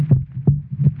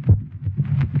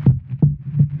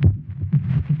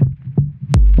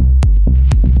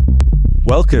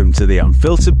Welcome to the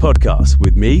Unfiltered Podcast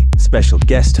with me, special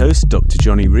guest host Dr.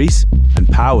 Johnny Reese, and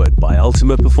powered by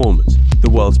Ultimate Performance, the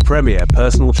world's premier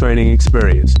personal training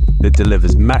experience that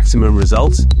delivers maximum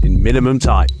results in minimum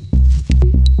time.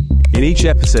 In each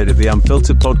episode of the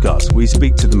Unfiltered Podcast, we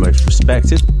speak to the most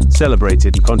respected,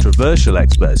 celebrated, and controversial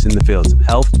experts in the fields of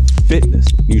health, fitness,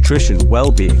 nutrition,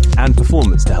 well-being, and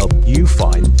performance to help you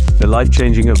find the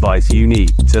life-changing advice you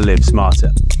need to live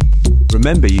smarter.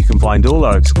 Remember, you can find all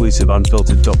our exclusive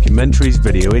Unfiltered documentaries,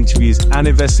 video interviews, and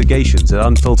investigations at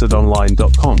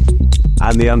unfilteredonline.com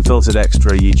and the Unfiltered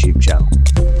Extra YouTube channel.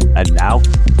 And now,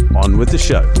 on with the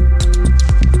show.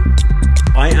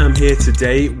 I am here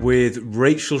today with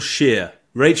Rachel Scheer.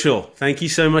 Rachel, thank you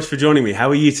so much for joining me. How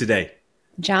are you today?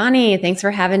 Johnny, thanks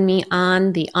for having me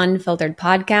on the Unfiltered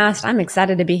Podcast. I'm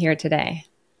excited to be here today.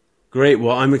 Great.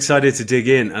 Well, I'm excited to dig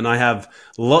in, and I have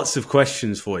lots of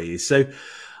questions for you. So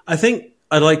I think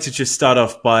I'd like to just start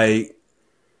off by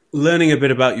learning a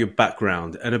bit about your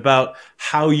background and about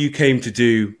how you came to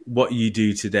do what you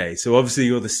do today. So obviously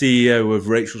you're the CEO of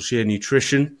Rachel Scheer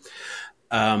Nutrition.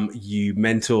 You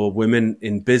mentor women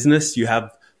in business. You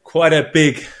have quite a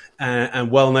big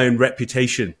and well-known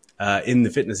reputation in the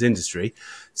fitness industry.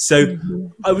 So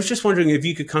I was just wondering if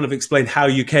you could kind of explain how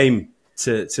you came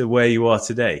to where you are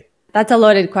today. That's a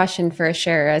loaded question for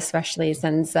sure, especially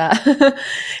since,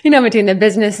 between the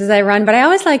businesses I run. But I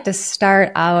always like to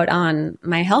start out on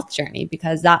my health journey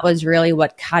because that was really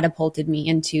what catapulted me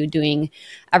into doing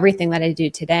everything that I do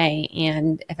today.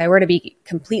 And if I were to be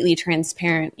completely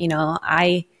transparent,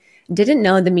 I didn't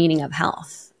know the meaning of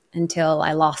health until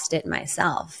I lost it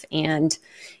myself. And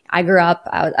I grew up,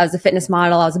 I was a fitness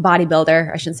model. I was a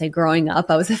bodybuilder. I shouldn't say growing up,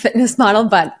 I was a fitness model.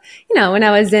 But, when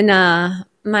I was in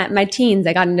my teens,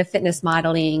 I got into fitness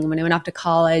modeling. When I went off to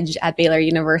college at Baylor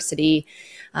University,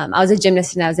 I was a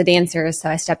gymnast and I was a dancer. So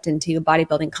I stepped into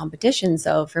bodybuilding competitions.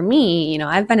 So for me,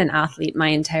 I've been an athlete my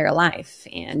entire life.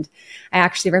 And I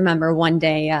actually remember one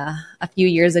day, a few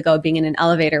years ago, being in an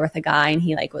elevator with a guy, and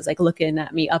he was looking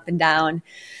at me up and down.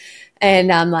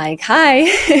 And I'm like, hi.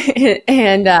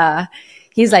 And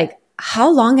he's like,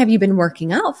 how long have you been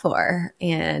working out for?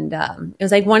 And it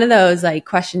was one of those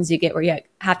questions you get where you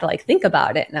have to think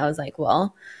about it. And I was like,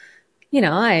 well,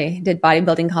 I did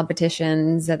bodybuilding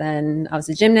competitions, and then I was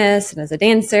a gymnast and I was a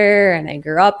dancer, and I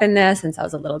grew up in this since I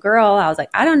was a little girl. I was like,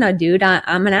 I don't know, dude,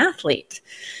 I'm an athlete.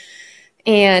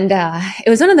 And it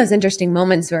was one of those interesting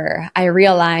moments where I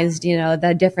realized,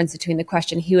 the difference between the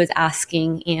question he was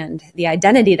asking and the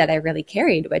identity that I really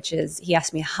carried, which is he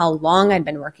asked me how long I'd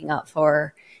been working out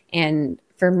for. And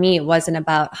for me, it wasn't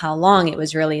about how long. It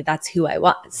was really, that's who I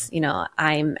was.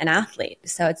 I'm an athlete.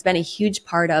 So it's been a huge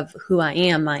part of who I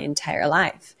am my entire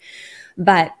life.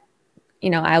 But,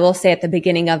 I will say at the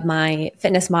beginning of my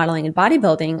fitness modeling and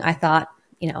bodybuilding, I thought,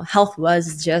 health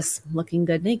was just looking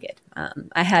good naked.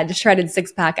 I had shredded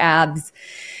six-pack abs,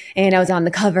 and I was on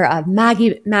the cover of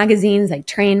magazines like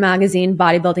Train Magazine,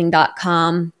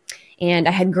 bodybuilding.com. And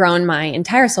I had grown my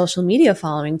entire social media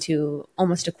following to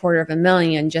almost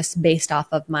 250,000 just based off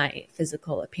of my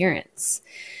physical appearance.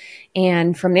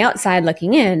 And from the outside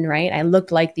looking in, right, I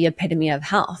looked like the epitome of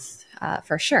health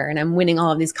for sure. And I'm winning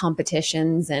all of these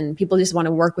competitions, and people just want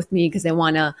to work with me because they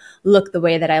want to look the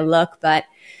way that I look. But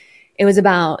it was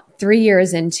about 3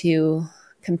 years into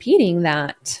competing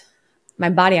that my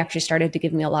body actually started to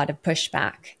give me a lot of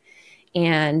pushback.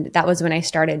 And that was when I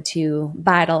started to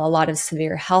battle a lot of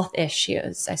severe health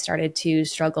issues. I started to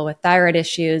struggle with thyroid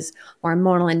issues,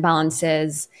 hormonal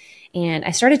imbalances, and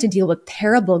I started to deal with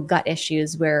terrible gut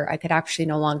issues where I could actually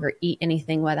no longer eat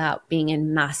anything without being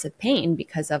in massive pain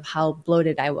because of how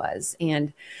bloated I was.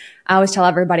 And I always tell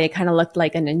everybody I kind of looked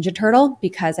like a Ninja Turtle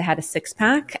because I had a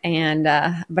six-pack, and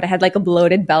but I had a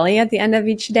bloated belly at the end of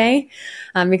each day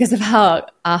because of how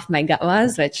off my gut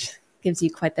was, which gives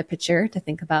you quite the picture to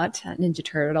think about, Ninja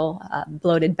Turtle,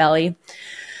 bloated belly.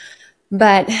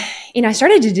 But, I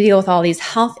started to deal with all these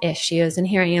health issues, and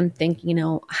here I am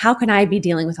thinking, how can I be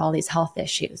dealing with all these health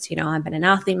issues? I've been an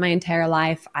athlete my entire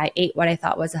life. I ate what I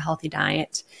thought was a healthy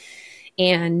diet.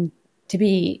 And to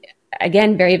be,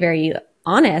 again, very, very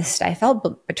honest, I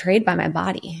felt betrayed by my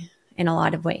body in a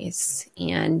lot of ways.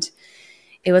 And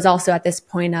it was also at this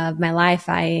point of my life,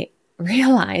 I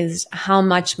realized how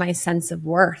much my sense of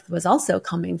worth was also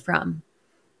coming from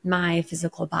my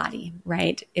physical body,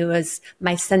 right? It was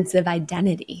my sense of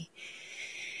identity.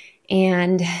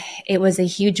 And it was a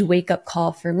huge wake-up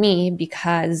call for me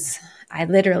because I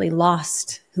literally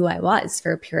lost who I was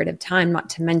for a period of time, not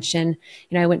to mention,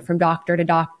 I went from doctor to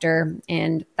doctor,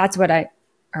 and that's what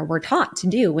we're taught to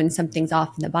do when something's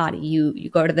off in the body. You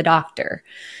go to the doctor.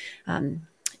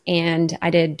 And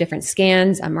I did different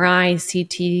scans, MRI,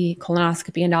 CT,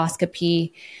 colonoscopy,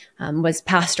 endoscopy, was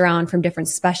passed around from different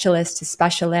specialists to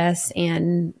specialists,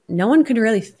 and no one could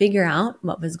really figure out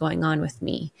what was going on with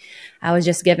me. I was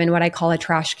just given what I call a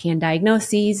trash can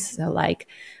diagnosis, so like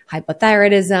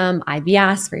hypothyroidism,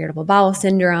 IBS for irritable bowel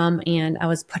syndrome, and I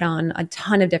was put on a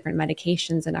ton of different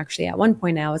medications. And actually at one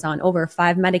point I was on over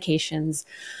 5 medications.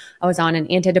 I was on an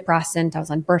antidepressant, I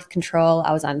was on birth control,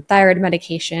 I was on thyroid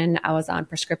medication, I was on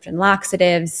prescription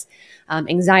laxatives,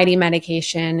 anxiety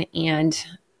medication, and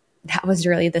that was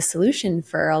really the solution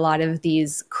for a lot of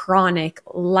these chronic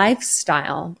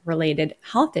lifestyle related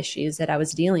health issues that I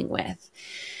was dealing with.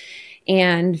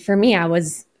 And for me, I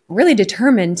was really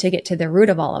determined to get to the root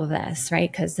of all of this,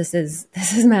 right? Because this is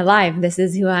my life. This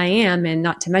is who I am. And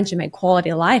not to mention my quality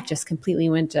of life just completely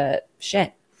went to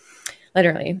shit,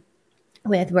 literally.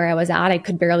 With where I was at, I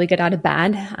could barely get out of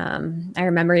bed. I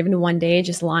remember even one day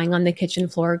just lying on the kitchen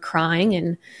floor crying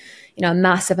and a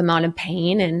massive amount of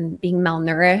pain and being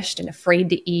malnourished and afraid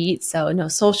to eat. So no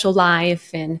social life.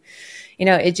 And,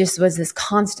 it just was this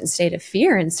constant state of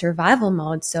fear and survival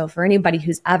mode. So for anybody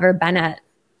who's ever been at,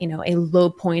 a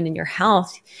low point in your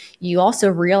health, you also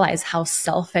realize how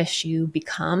selfish you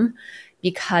become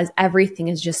because everything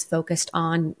is just focused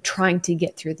on trying to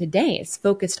get through the day. It's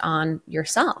focused on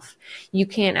yourself. You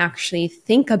can't actually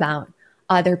think about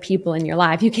other people in your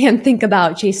life. You can't think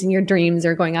about chasing your dreams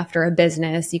or going after a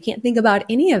business. You can't think about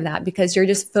any of that because you're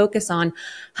just focused on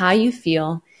how you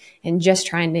feel and just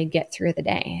trying to get through the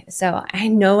day. So I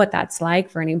know what that's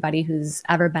like for anybody who's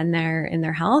ever been there in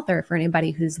their health or for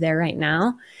anybody who's there right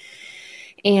now.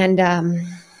 And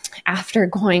after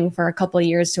going for a couple of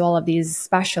years to all of these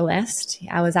specialists,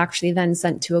 I was actually then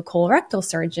sent to a colorectal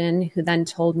surgeon who then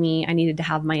told me I needed to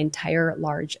have my entire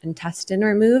large intestine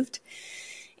removed.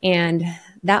 And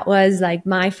that was like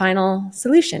my final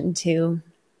solution to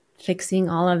fixing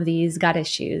all of these gut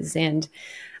issues. And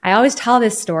I always tell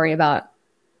this story about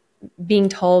being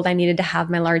told I needed to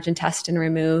have my large intestine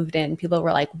removed. And people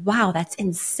were like, wow, that's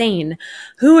insane.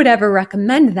 Who would ever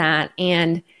recommend that?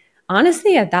 And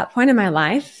honestly, at that point in my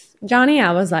life, Johnny,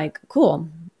 I was like, cool,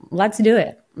 let's do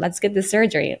it. Let's get the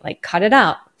surgery. Like, cut it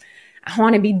out. I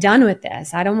want to be done with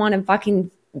this. I don't want to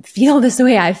fucking feel this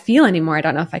way I feel anymore. I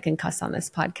don't know if I can cuss on this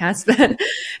podcast, but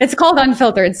it's called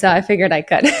Unfiltered, so I figured I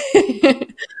could.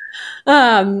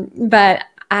 But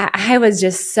I was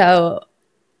just so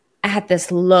at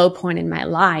this low point in my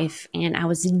life, and I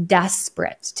was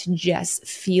desperate to just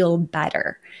feel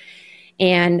better.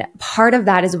 And part of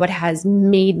that is what has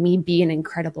made me be an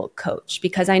incredible coach,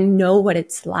 because I know what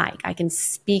it's like. I can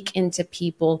speak into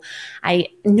people. I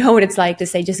know what it's like to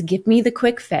say, just give me the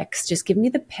quick fix. Just give me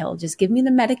the pill. Just give me the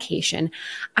medication.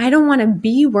 I don't want to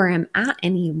be where I'm at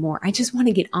anymore. I just want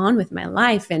to get on with my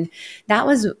life. And that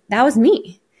was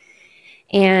me.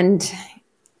 And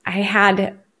I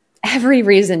had every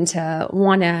reason to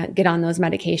want to get on those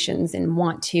medications and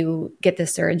want to get the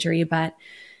surgery. But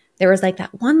there was like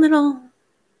that one little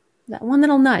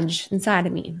nudge inside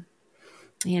of me.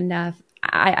 And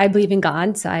I believe in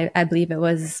God. So I believe it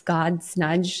was God's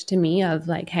nudge to me of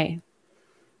like, hey,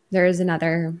 there is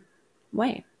another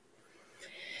way.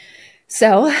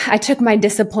 So I took my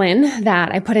discipline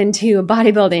that I put into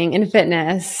bodybuilding and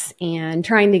fitness and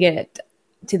trying to get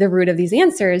to the root of these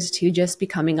answers to just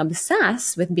becoming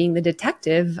obsessed with being the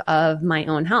detective of my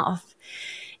own health.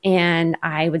 And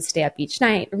I would stay up each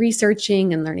night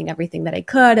researching and learning everything that I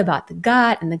could about the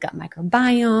gut and the gut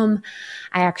microbiome.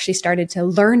 I actually started to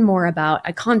learn more about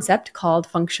a concept called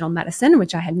functional medicine,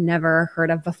 which I had never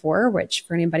heard of before, which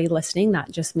for anybody listening,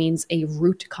 that just means a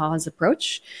root cause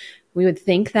approach. We would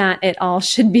think that it all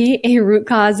should be a root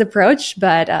cause approach,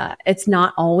 but it's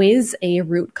not always a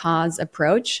root cause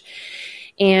approach.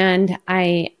 And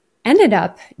I ended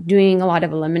up doing a lot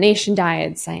of elimination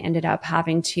diets. I ended up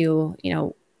having to,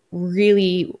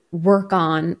 really work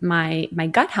on my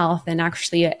gut health. And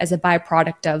actually, as a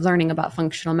byproduct of learning about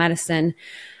functional medicine,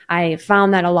 I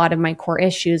found that a lot of my core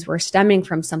issues were stemming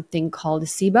from something called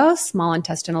SIBO, small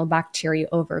intestinal bacteria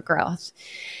overgrowth.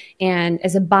 And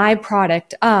as a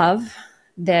byproduct of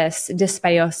this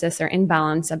dysbiosis or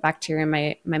imbalance of bacteria in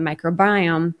my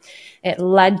microbiome, it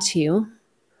led to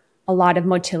a lot of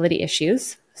motility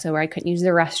issues. So where I couldn't use the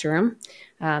restroom,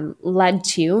 led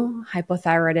to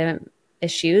hypothyroidism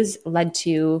issues, led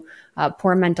to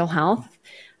poor mental health,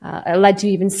 it led to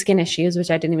even skin issues,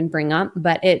 which I didn't even bring up,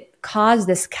 but it caused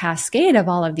this cascade of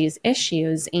all of these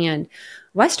issues. And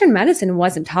Western medicine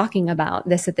wasn't talking about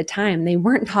this at the time. They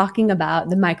weren't talking about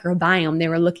the microbiome. They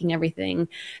were looking at everything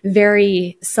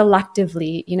very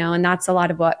selectively, and that's a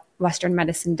lot of what Western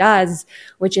medicine does,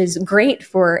 which is great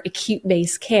for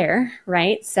acute-based care,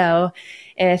 right? So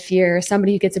if you're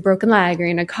somebody who gets a broken leg or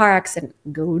in a car accident,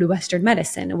 go to Western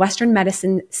medicine. Western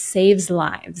medicine saves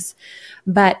lives,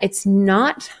 but it's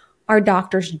not our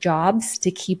doctors' jobs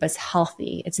to keep us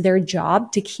healthy. It's their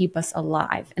job to keep us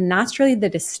alive. And that's really the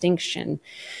distinction.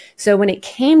 So when it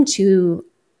came to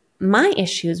my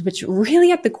issues, which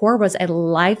really at the core was a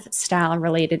lifestyle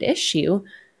related issue,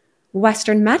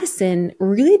 Western medicine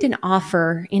really didn't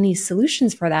offer any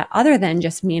solutions for that other than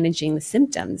just managing the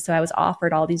symptoms. So I was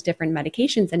offered all these different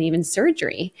medications and even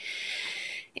surgery.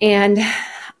 And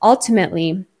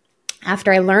ultimately,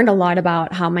 after I learned a lot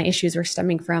about how my issues were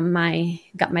stemming from my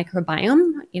gut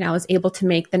microbiome, I was able to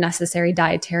make the necessary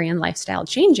dietary and lifestyle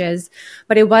changes,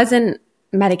 but it wasn't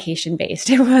medication based.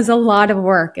 It was a lot of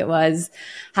work. It was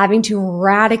having to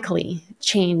radically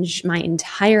change my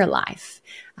entire life.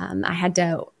 I had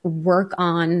to work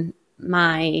on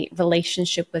my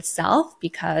relationship with self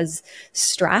because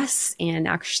stress and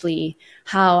actually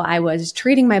how I was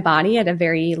treating my body at a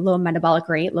very low metabolic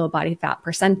rate, low body fat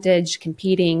percentage,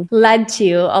 competing, led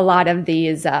to a lot of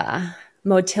these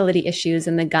motility issues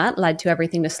in the gut, led to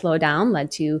everything to slow down,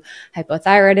 led to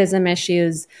hypothyroidism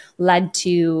issues, led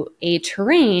to a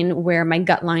terrain where my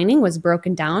gut lining was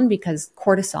broken down because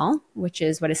cortisol, which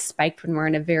is what is spiked when we're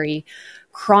in a very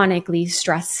chronically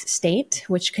stressed state,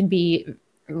 which could be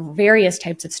various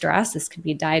types of stress. This could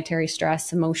be dietary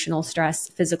stress, emotional stress,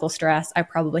 physical stress. I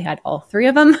probably had all three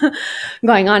of them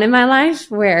going on in my life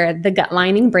where the gut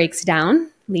lining breaks down,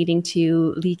 leading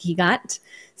to leaky gut.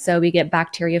 So we get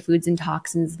bacteria, foods, and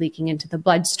toxins leaking into the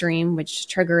bloodstream, which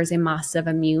triggers a massive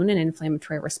immune and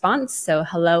inflammatory response. So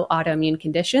hello, autoimmune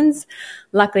conditions.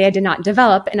 Luckily, I did not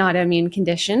develop an autoimmune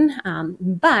condition,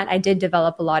 but I did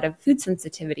develop a lot of food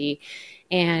sensitivity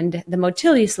and the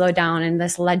motility slowed down. And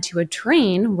this led to a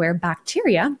terrain where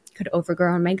bacteria could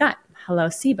overgrow in my gut. Hello,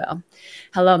 SIBO.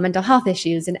 Hello, mental health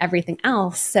issues and everything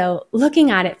else. So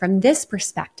looking at it from this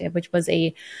perspective, which was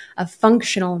a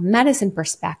functional medicine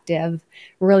perspective,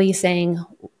 really saying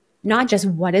not just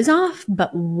what is off,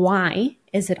 but why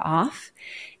is it off?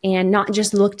 And not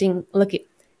just looking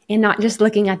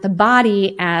at the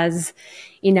body as,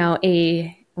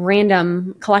 a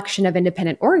random collection of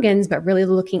independent organs, but really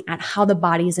looking at how the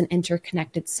body is an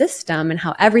interconnected system and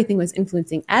how everything was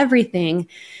influencing everything.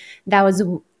 That was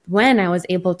when I was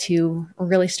able to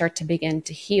really start to begin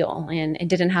to heal. And it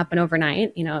didn't happen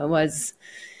overnight. It was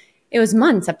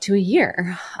months up to a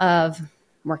year of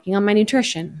working on my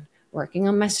nutrition, working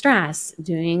on my stress,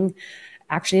 doing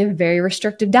actually a very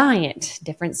restrictive diet,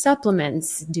 different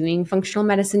supplements, doing functional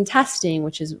medicine testing,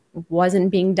 which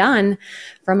wasn't being done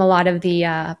from a lot of the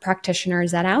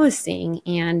practitioners that I was seeing.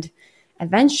 And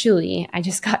eventually I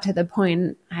just got to the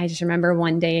point, I just remember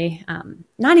one day,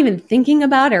 not even thinking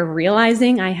about or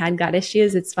realizing I had gut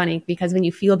issues. It's funny because when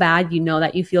you feel bad, you know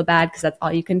that you feel bad because that's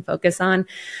all you can focus on.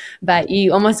 But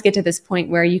you almost get to this point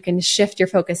where you can shift your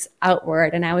focus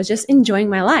outward. And I was just enjoying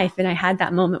my life. And I had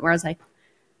that moment where I was like,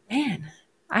 man,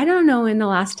 I don't know when the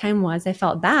last time was I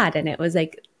felt bad. And it was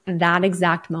like that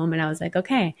exact moment. I was like,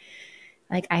 okay,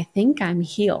 like I think I'm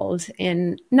healed.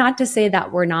 And not to say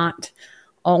that we're not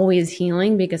always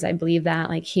healing, because I believe that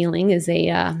like healing is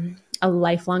a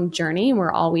lifelong journey.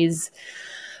 We're always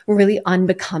really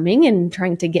unbecoming and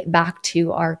trying to get back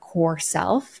to our core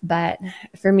self. But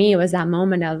for me, it was that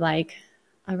moment of like,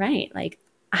 all right, like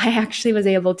I actually was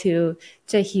able to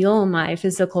heal my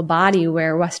physical body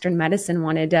where Western medicine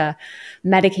wanted to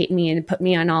medicate me and put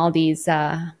me on all these,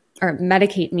 or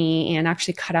medicate me and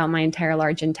actually cut out my entire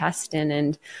large intestine.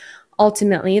 And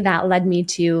ultimately that led me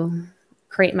to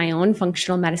create my own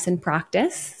functional medicine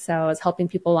practice. So I was helping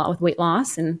people a lot with weight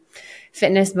loss and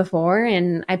fitness before,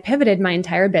 and I pivoted my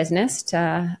entire business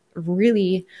to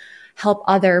really help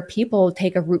other people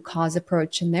take a root cause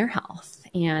approach in their health.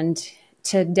 And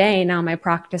today, now my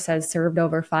practice has served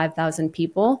over 5,000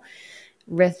 people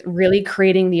with really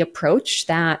creating the approach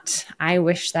that I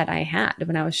wish that I had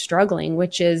when I was struggling,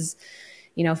 which is,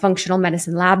 functional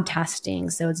medicine lab testing.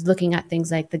 So it's looking at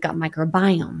things like the gut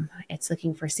microbiome. It's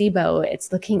looking for SIBO.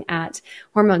 It's looking at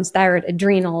hormones, thyroid,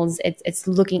 adrenals. It's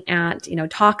looking at,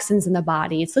 toxins in the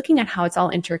body. It's looking at how it's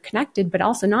all interconnected, but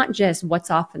also not just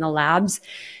what's off in the labs.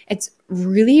 It's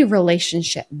really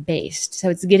relationship based.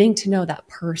 So it's getting to know that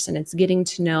person. It's getting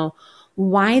to know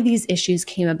why these issues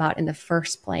came about in the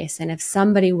first place. And if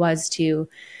somebody was to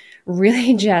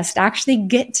really just actually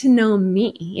get to know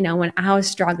me, when I was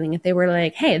struggling. If they were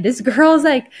like, hey, this girl's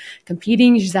like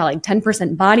competing, she's at like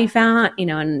 10% body fat,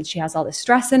 and she has all this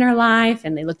stress in her life,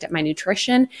 and they looked at my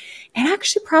nutrition, it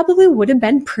actually probably would have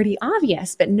been pretty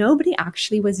obvious, but nobody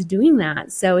actually was doing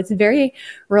that. So it's very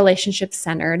relationship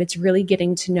centered. It's really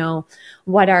getting to know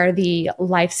what are the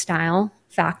lifestyle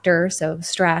factors, so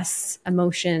stress,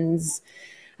 emotions,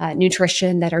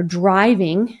 nutrition, that are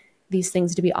driving these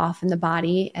things to be off in the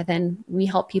body. And then we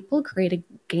help people create a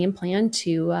game plan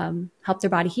to help their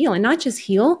body heal, and not just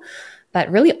heal, but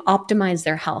really optimize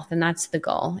their health. And that's the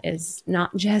goal, is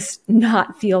not just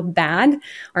not feel bad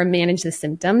or manage the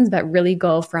symptoms, but really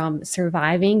go from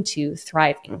surviving to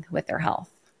thriving with their health.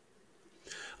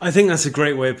 I think that's a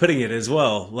great way of putting it as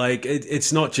well. Like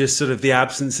it's not just sort of the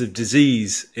absence of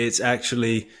disease, it's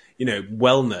actually,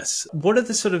 wellness. What are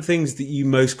the sort of things that you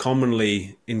most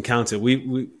commonly encounter?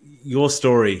 Your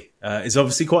story is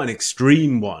obviously quite an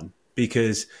extreme one,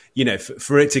 because,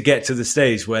 for it to get to the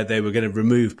stage where they were going to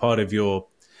remove part of your,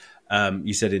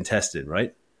 you said intestine,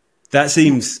 right? That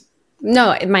seems...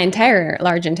 No, my entire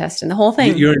large intestine, the whole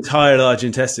thing. Your entire large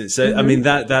intestine. So, I mean,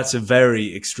 that's a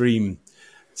very extreme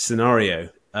scenario.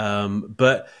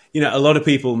 But, a lot of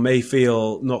people may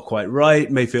feel not quite right,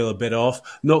 may feel a bit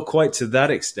off, not quite to that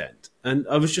extent. And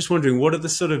I was just wondering, what are the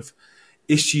sort of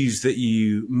issues that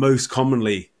you most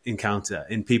commonly encounter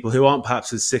in people who aren't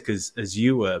perhaps as sick as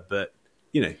you were, but,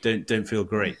 don't feel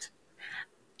great?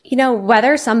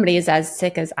 Whether somebody is as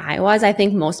sick as I was, I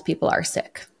think most people are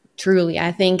sick. Truly.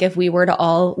 I think if we were to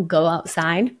all go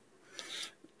outside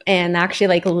and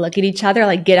actually look at each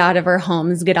other, get out of our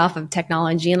homes, get off of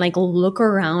technology, and look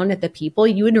around at the people,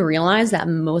 you would realize that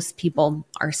most people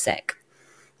are sick.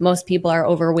 Most people are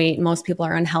overweight. Most people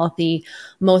are unhealthy.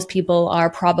 Most people are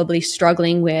probably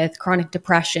struggling with chronic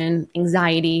depression,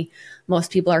 anxiety.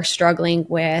 Most people are struggling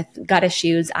with gut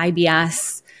issues,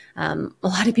 IBS. A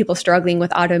lot of people struggling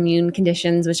with autoimmune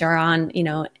conditions, which are on,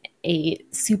 a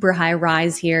super high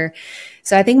rise here.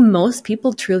 So I think most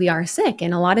people truly are sick,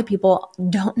 and a lot of people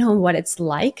don't know what it's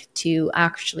like to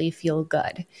actually feel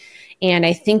good. And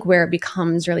I think where it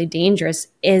becomes really dangerous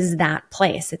is that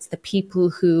place. It's the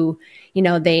people who,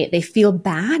 they feel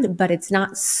bad, but it's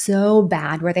not so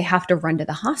bad where they have to run to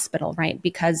the hospital, right?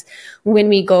 Because when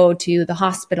we go to the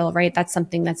hospital, right, that's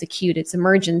something that's acute, it's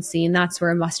emergency. And that's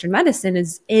where Western medicine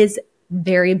is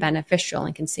very beneficial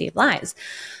and can save lives.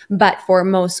 But for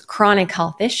most chronic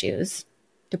health issues,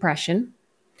 depression,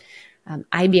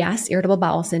 IBS, irritable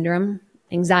bowel syndrome,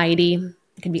 anxiety,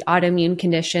 it can be autoimmune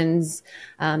conditions,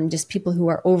 just people who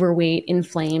are overweight,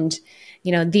 inflamed.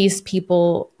 These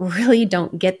people really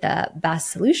don't get the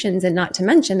best solutions, and not to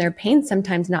mention their pain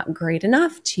sometimes not great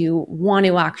enough to want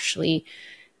to actually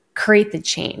create the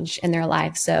change in their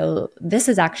life. So this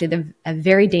is actually a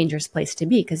very dangerous place to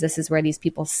be, because this is where these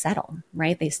people settle,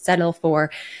 right? They settle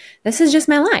for, this is just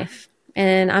my life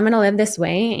and I'm going to live this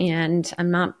way, and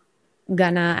I'm not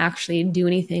going to actually do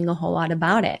anything a whole lot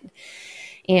about it.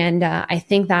 And I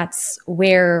think that's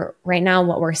where right now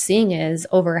what we're seeing is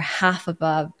over half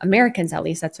of Americans, at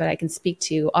least that's what I can speak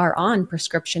to, are on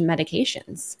prescription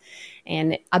medications.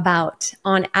 And about,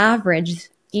 on average,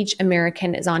 each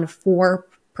American is on 4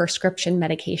 prescription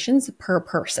medications per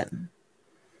person.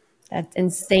 That's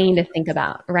insane to think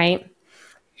about, right?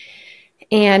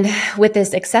 And with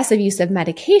this excessive use of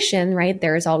medication, right,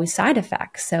 there's always side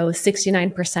effects. So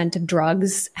 69% of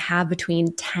drugs have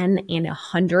between 10 and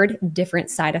 100 different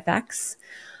side effects.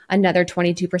 Another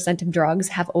 22% of drugs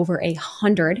have over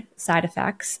 100 side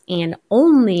effects, and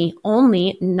only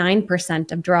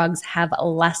 9% of drugs have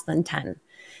less than 10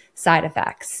 side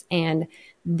effects. And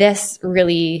this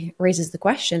really raises the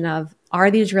question of,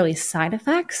 are these really side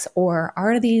effects, or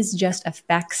are these just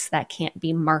effects that can't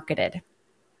be marketed?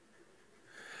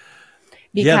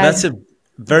 Because, yeah, that's a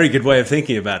very good way of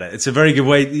thinking about it. It's a very good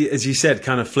way, as you said,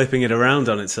 kind of flipping it around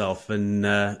on itself and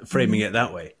framing it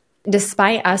that way.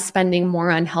 Despite us spending more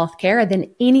on healthcare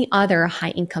than any other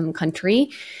high-income country,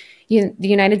 the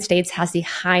United States has the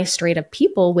highest rate of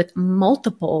people with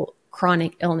multiple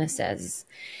chronic illnesses.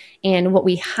 And what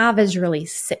we have is really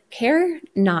sick care,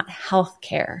 not health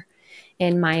care,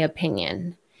 in my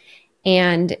opinion.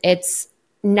 And it's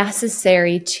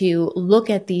necessary to look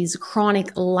at these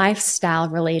chronic lifestyle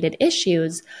related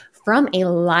issues from a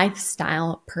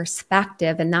lifestyle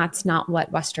perspective. And that's not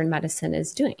what Western medicine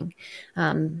is doing.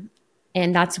 And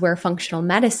that's where functional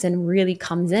medicine really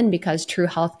comes in, because true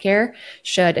healthcare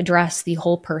should address the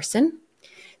whole person.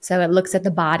 So it looks at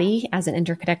the body as an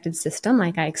interconnected system,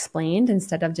 like I explained,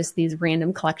 instead of just these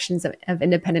random collections of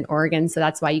independent organs. So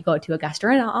that's why you go to a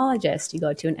gastroenterologist, you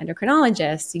go to an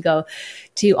endocrinologist, you go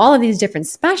to all of these different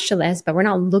specialists, but we're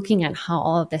not looking at how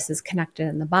all of this is connected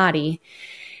in the body.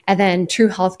 And then true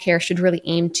healthcare should really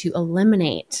aim to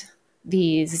eliminate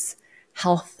these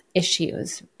health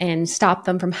issues and stop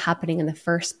them from happening in the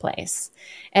first place.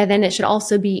 And then it should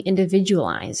also be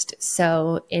individualized.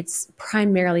 So it's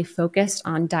primarily focused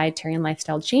on dietary and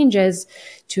lifestyle changes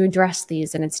to address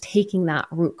these. And it's taking that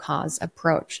root cause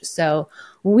approach. So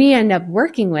we end up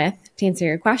working with, to answer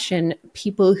your question,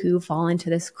 people who fall into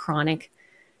this chronic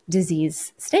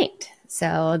disease state.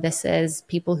 So this is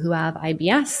people who have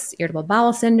IBS, irritable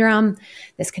bowel syndrome.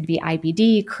 This could be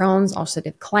IBD, Crohn's,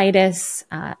 ulcerative colitis,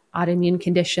 autoimmune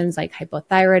conditions like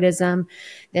hypothyroidism.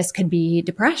 This could be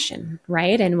depression,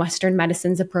 right? And Western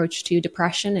medicine's approach to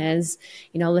depression is,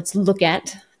 let's look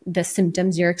at the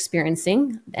symptoms you're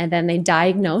experiencing, and then they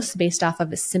diagnose based off of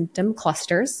the symptom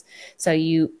clusters. So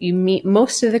you meet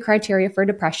most of the criteria for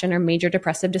depression or major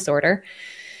depressive disorder.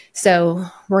 So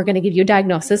we're going to give you a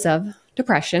diagnosis of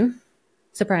depression.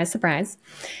 Surprise, surprise.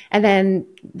 And then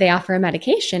they offer a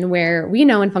medication where we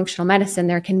know in functional medicine,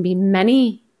 there can be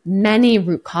many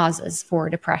root causes for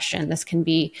depression. This can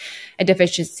be a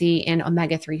deficiency in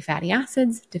omega-3 fatty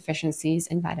acids, deficiencies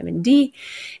in vitamin D.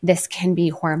 This can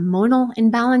be hormonal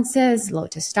imbalances, low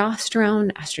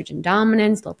testosterone, estrogen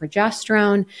dominance, low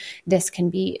progesterone. This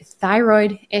can be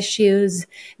thyroid issues.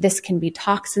 This can be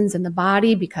toxins in the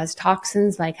body, because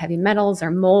toxins like heavy metals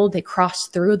or mold, they cross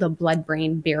through the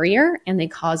blood-brain barrier and they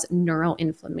cause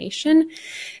neuroinflammation.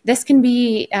 This can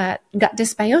be gut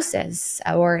dysbiosis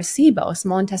or SIBO,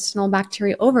 small intestinal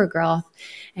bacteria overgrowth.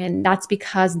 And that's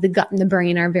because the gut and the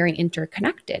brain are very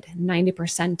interconnected.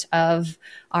 90% of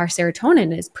our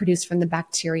serotonin is produced from the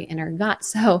bacteria in our gut.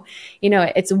 So,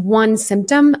 it's one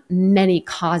symptom, many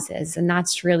causes. And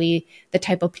that's really the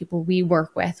type of people we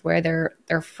work with, where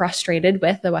they're frustrated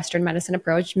with the Western medicine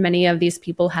approach. Many of these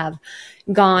people have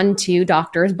gone to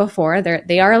doctors before.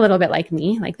 They are a little bit like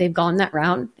me, like they've gone that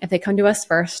route. If they come to us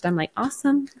first, I'm like,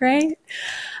 awesome, great.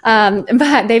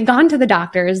 But they've gone to the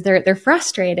doctors, they're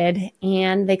frustrated,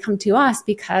 and they come to us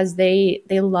because they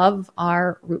love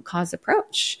our root cause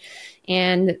approach.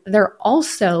 And they're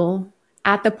also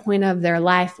at the point of their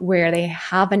life where they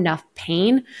have enough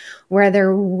pain, where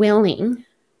they're willing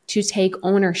to take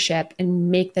ownership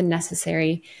and make the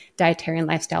necessary dietary and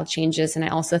lifestyle changes. And I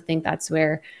also think that's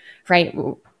where, right,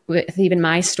 with even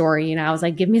my story, I was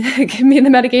like, give me the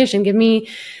medication, give me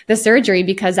the surgery,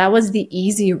 because that was the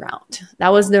easy route. That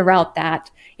was the route that,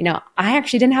 I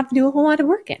actually didn't have to do a whole lot of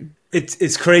work in.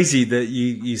 It's crazy that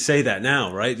you say that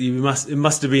now, right? It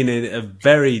must have been in a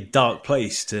very dark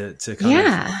place to kind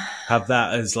of have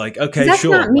that as like, okay, that's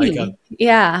sure. Not me.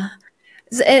 Yeah.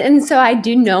 And so I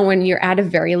do know when you're at a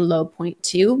very low point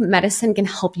too, medicine can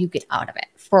help you get out of it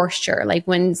for sure. Like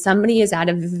when somebody is at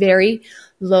a very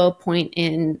low point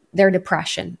in their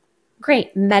depression,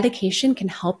 great. Medication can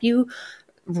help you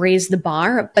raise the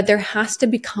bar, but there has to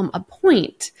become a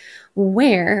point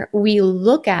where we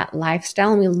look at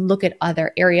lifestyle and we look at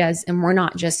other areas, and we're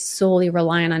not just solely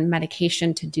relying on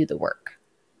medication to do the work.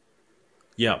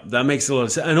 Yeah, that makes a lot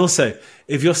of sense. And also,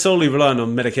 if you're solely relying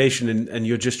on medication and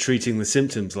you're just treating the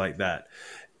symptoms like that,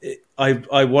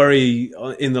 I worry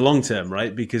in the long term,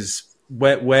 right? Because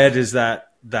where does that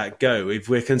go? If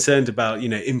we're concerned about,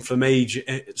 inflammation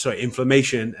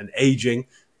and aging,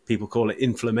 people call it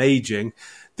inflammaging,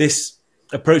 this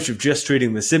approach of just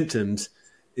treating the symptoms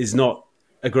is not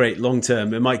a great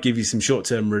long-term. It might give you some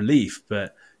short-term relief,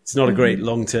 but it's not a great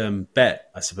long-term bet,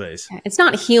 I suppose. It's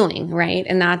not healing, right?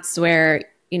 And that's where,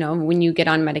 when you get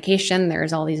on medication,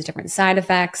 there's all these different side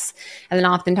effects. And then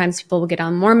oftentimes people will get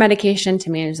on more medication to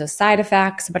manage those side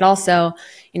effects. But also,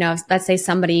 let's say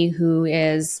somebody who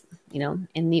is,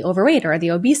 in the overweight or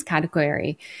the obese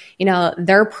category,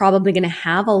 they're probably going to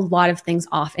have a lot of things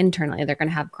off internally. They're going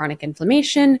to have chronic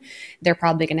inflammation. They're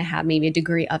probably going to have maybe a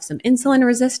degree of some insulin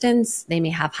resistance. They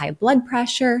may have high blood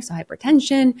pressure, so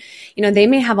hypertension. They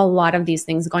may have a lot of these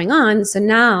things going on. So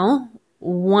now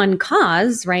one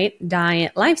cause, right?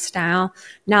 Diet, lifestyle.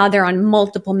 Now they're on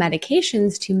multiple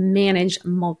medications to manage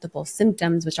multiple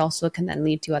symptoms, which also can then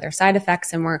lead to other side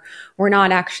effects. And we're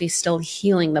not actually still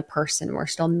healing the person. We're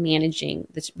still managing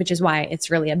this, which is why it's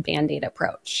really a Band-Aid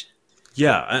approach.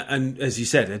 Yeah. And as you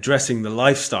said, addressing the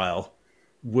lifestyle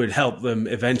would help them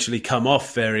eventually come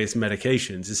off various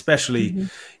medications, especially,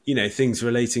 things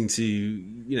relating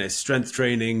to, strength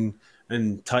training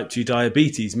and type 2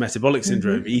 diabetes, metabolic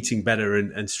syndrome. Eating better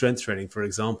and strength training, for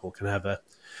example, can have a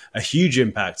a huge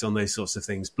impact on those sorts of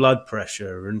things, blood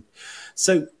pressure. And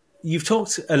so you've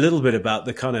talked a little bit about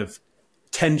the kind of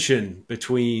tension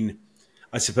between,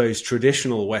 I suppose,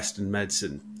 traditional Western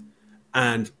medicine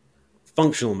and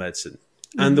functional medicine,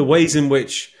 and the ways in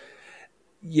which,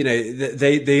 you know,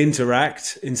 they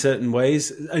interact in certain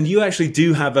ways. And you actually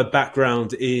do have a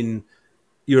background in,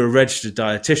 you're a registered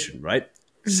dietitian, right?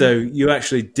 So you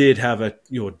actually do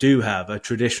have a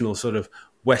traditional sort of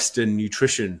Western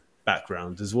nutrition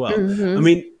background as well. I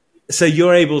mean, so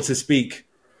you're able to speak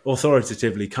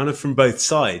authoritatively kind of from both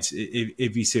sides,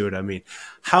 if you see what I mean.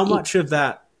 How much of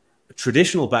that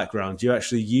traditional background do you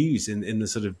actually use in the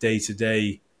sort of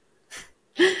day-to-day?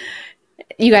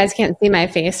 You guys can't see my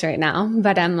face right now,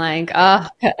 but I'm like, oh,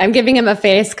 I'm giving him a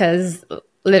face because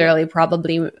literally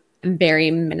probably very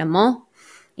minimal.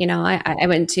 You know, I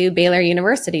went to Baylor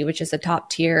University, which is a top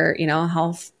tier, you know,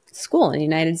 health school in the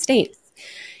United States.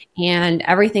 And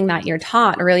everything that you're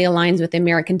taught really aligns with the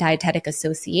American Dietetic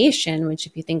Association, which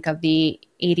if you think of the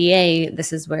ADA,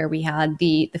 this is where we had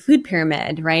the food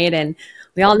pyramid, right? And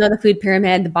we all know the food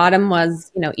pyramid. The bottom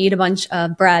was, you know, eat a bunch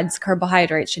of breads,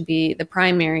 carbohydrates should be the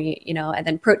primary, you know, and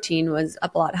then protein was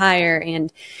up a lot higher.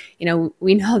 And, you know,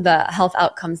 we know the health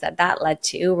outcomes that led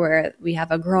to, where we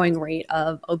have a growing rate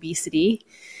of obesity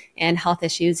and health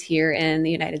issues here in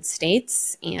the United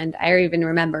States. And I even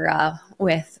remember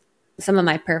with some of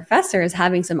my professors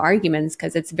having some arguments,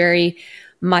 because it's very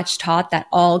much taught that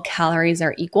all calories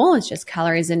are equal. It's just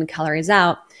calories in, calories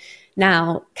out.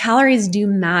 Now, calories do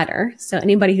matter. So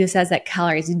anybody who says that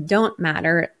calories don't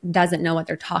matter doesn't know what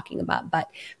they're talking about. But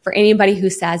for anybody who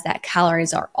says that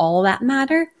calories are all that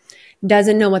matter,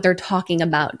 doesn't know what they're talking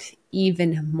about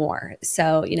even more.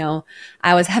 So, you know,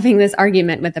 I was having this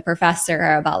argument with a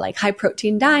professor about like high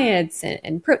protein diets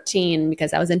and protein,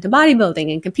 because I was into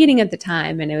bodybuilding and competing at the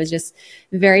time. And it was just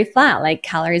very flat, like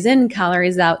calories in,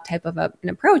 calories out type of an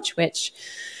approach, which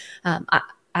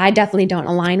I definitely don't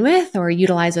align with or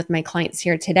utilize with my clients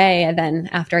here today. And then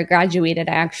after I graduated,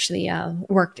 I actually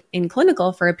worked in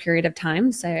clinical for a period of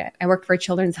time. So I worked for a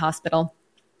children's hospital,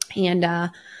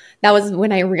 and that was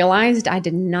when I realized I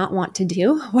did not want to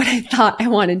do what I thought I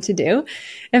wanted to do.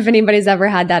 If anybody's ever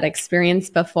had that experience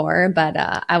before, but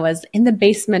I was in the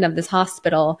basement of this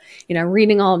hospital, you know,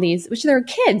 reading all these, which there were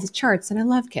kids charts, and I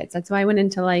love kids. That's why I went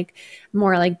into like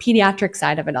more like pediatric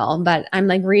side of it all. But I'm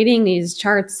like reading these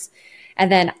charts,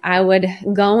 and then I would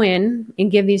go in and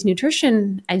give these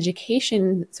nutrition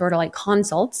education sort of like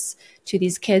consults to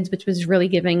these kids, which was really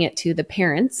giving it to the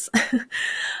parents.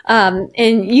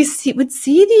 And you would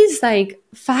see these like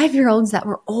 5-year-olds that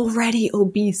were already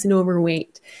obese and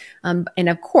overweight. And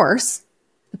of course,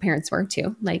 the parents were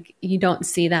too. Like you don't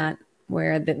see that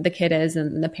where the kid is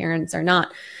and the parents are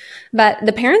not. But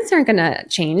the parents aren't going to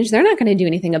change. They're not going to do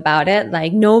anything about it.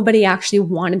 Like nobody actually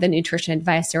wanted the nutrition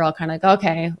advice. They're all kind of like,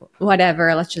 okay,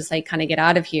 whatever. Let's just like kind of get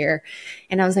out of here.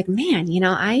 And I was like, man, you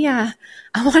know, I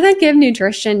want to give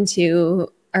nutrition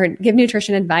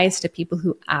advice to people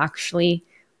who actually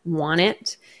want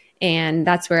it. And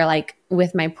that's where like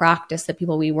with my practice, the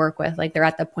people we work with, like they're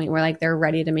at the point where like they're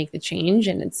ready to make the change,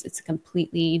 and it's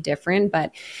completely different.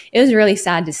 But it was really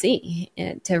sad to see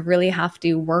to really have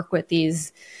to work with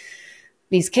these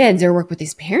kids or work with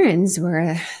these parents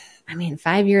where, I mean,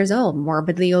 5 years old,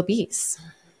 morbidly obese.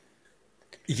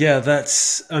 Yeah,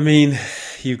 I mean,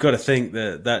 you've got to think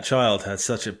that that child had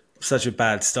such a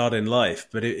bad start in life,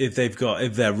 but if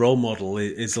their role model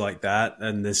is like that,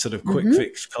 and there's sort of quick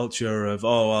fix culture of,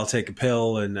 oh, I'll take a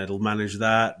pill and it'll manage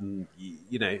that. And,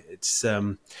 you know, it's,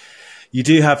 you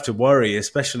do have to worry,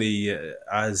 especially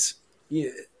as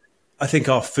I think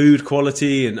our food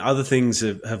quality and other things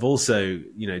have also,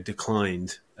 you know,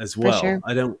 declined as well. Sure.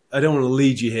 I don't want to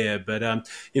lead you here, but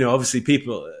you know, obviously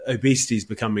obesity is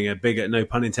becoming a bigger, no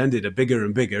pun intended, a bigger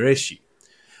and bigger issue.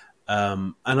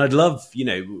 And I'd love, you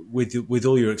know, with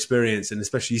all your experience, and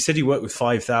especially you said you work with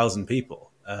 5,000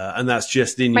 people, and that's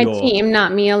just in my team,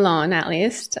 not me alone, at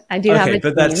least. I do have a but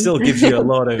team. That still gives you a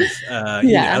lot of,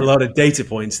 you know, a lot of data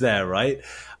points there, right?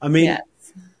 I mean, yes.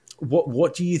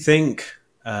 What do you think?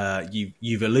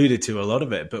 You've alluded to a lot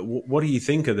of it, but what do you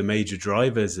think are the major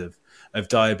drivers of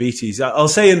diabetes? I'll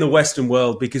say in the Western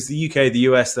world, because the UK, the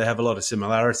US, they have a lot of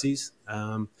similarities.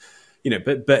 You know,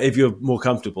 but if you're more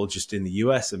comfortable just in the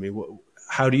US, I mean,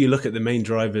 how do you look at the main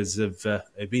drivers of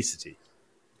obesity?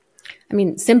 I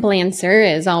mean, simple answer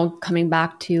is all coming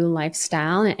back to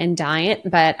lifestyle and diet.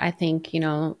 But I think, you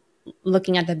know,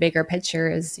 looking at the bigger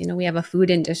picture is, you know, we have a food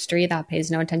industry that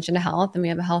pays no attention to health, and we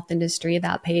have a health industry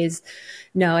that pays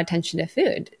no attention to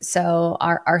food. So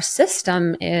our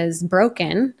system is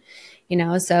broken, you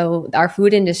know, so our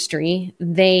food industry,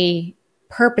 they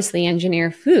purposely engineer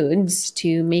foods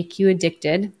to make you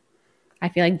addicted. I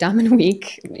feel like dumb and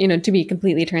weak, to be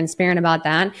completely transparent about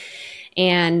that.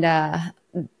 And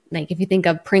like if you think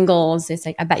of Pringles, it's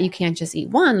like, I bet you can't just eat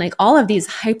one. Like all of these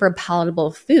hyper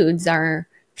palatable foods are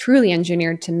truly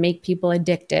engineered to make people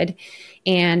addicted.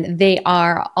 And they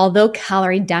are, although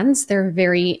calorie dense, they're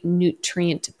very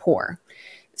nutrient poor.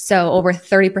 So over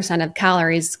 30% of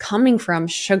calories coming from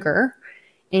sugar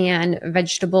and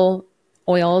vegetable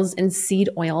oils and seed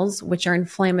oils, which are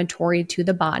inflammatory to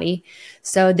the body.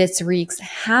 So this wreaks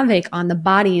havoc on the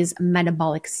body's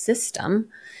metabolic system.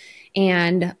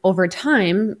 And over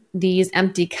time, these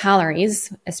empty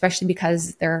calories, especially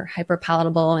because they're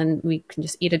hyperpalatable and we can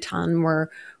just eat a ton,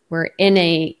 we're in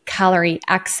a calorie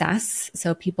excess.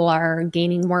 So people are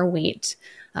gaining more weight.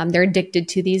 They're addicted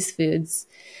to these foods.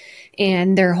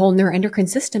 And their whole neuroendocrine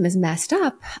system is messed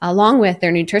up, along with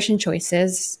their nutrition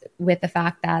choices, with the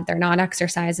fact that they're not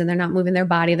exercising, they're not moving their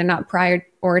body, they're not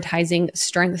prioritizing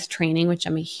strength training, which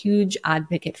I'm a huge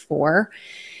advocate for.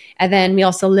 And then we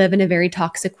also live in a very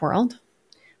toxic world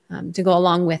to go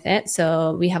along with it.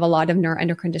 So we have a lot of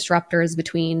neuroendocrine disruptors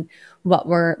between what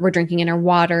we're drinking in our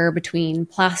water, between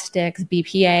plastics,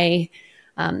 BPA.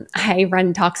 I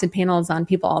run toxin panels on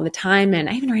people all the time, and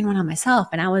I even ran one on myself,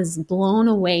 and I was blown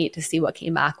away to see what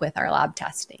came back with our lab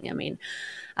testing. I mean,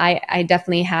 I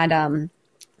definitely had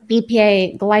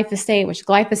BPA, glyphosate, which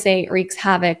glyphosate wreaks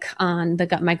havoc on the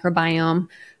gut microbiome.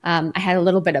 I had a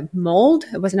little bit of mold.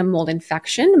 It wasn't a mold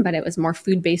infection, but it was more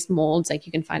food-based molds. Like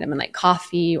you can find them in like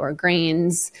coffee or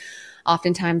grains,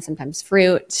 oftentimes, sometimes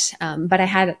fruit. But I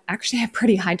had actually a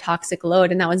pretty high toxic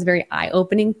load, and that was very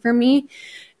eye-opening for me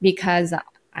because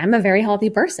I'm a very healthy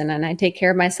person and I take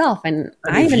care of myself. And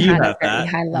I even had a pretty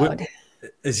high load.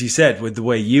 As you said, with the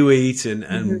way you eat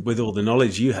and with all the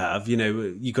knowledge you have,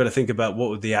 you got to think about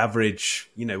what would the average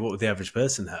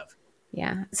person have?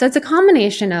 Yeah. So it's a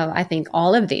combination of, I think,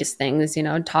 all of these things.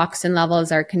 Toxin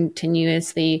levels are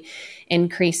continuously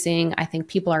increasing. I think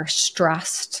people are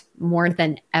stressed more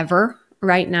than ever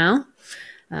right now.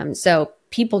 So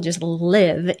people just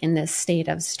live in this state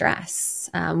of stress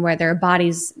where their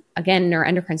body's, again,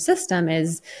 neuroendocrine system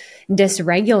is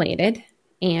dysregulated.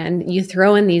 And you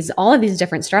throw in all of these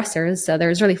different stressors. So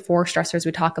there's really 4 stressors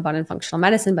we talk about in functional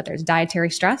medicine, but there's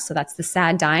dietary stress. So that's the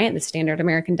SAD diet, the standard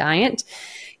American diet.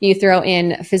 You throw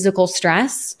in physical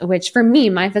stress, which for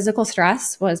me, my physical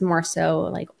stress was more so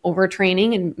like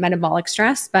overtraining and metabolic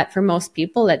stress. But for most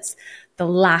people, it's the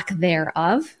lack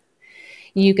thereof.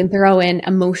 You can throw in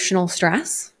emotional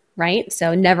stress, right?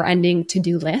 So never ending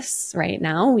to-do lists right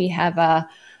now. We have a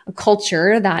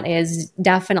culture that is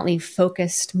definitely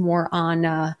focused more on,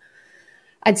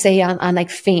 I'd say on like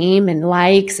fame and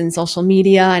likes and social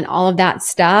media and all of that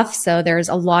stuff. So there's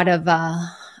a lot of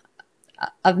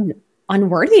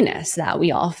unworthiness that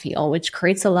we all feel, which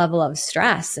creates a level of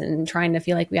stress and trying to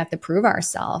feel like we have to prove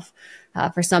ourselves.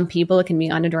 For some people, it can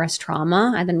be unaddressed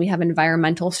trauma. And then we have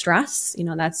environmental stress.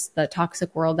 That's the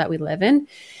toxic world that we live in.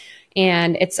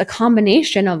 And it's a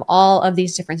combination of all of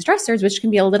these different stressors, which can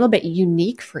be a little bit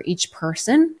unique for each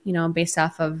person, based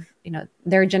off of,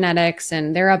 their genetics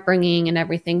and their upbringing and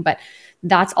everything. But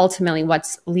that's ultimately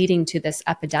what's leading to this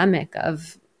epidemic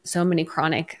of so many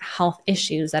chronic health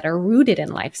issues that are rooted in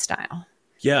lifestyle.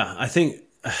 Yeah, I think,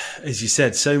 as you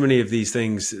said, so many of these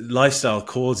things, lifestyle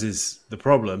causes the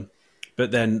problem,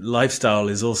 but then lifestyle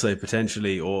is also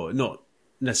potentially, or not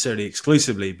necessarily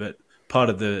exclusively, but part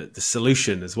of the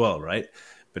solution as well, right?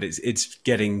 But it's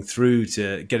getting through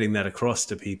to getting that across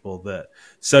to people that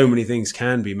so many things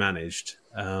can be managed,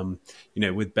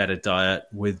 with better diet,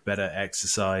 with better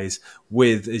exercise,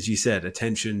 with, as you said,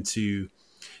 attention to,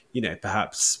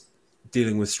 perhaps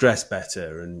dealing with stress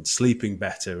better and sleeping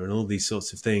better and all these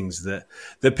sorts of things that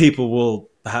people will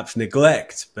perhaps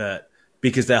neglect, but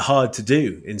because they're hard to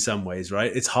do in some ways,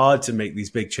 right? It's hard to make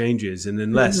these big changes. And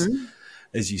unless,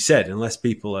 as you said, unless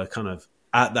people are kind of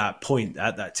at that point,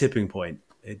 at that tipping point,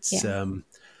 it's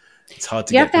hard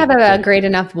to. You have to have a great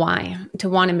enough why to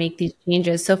want to make these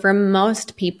changes. So for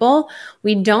most people,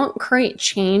 we don't create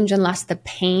change unless the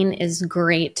pain is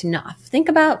great enough. Think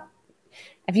about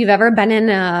if you've ever been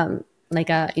in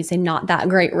you say not that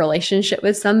great relationship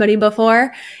with somebody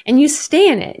before, and you stay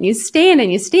in it,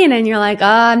 and you're like, oh,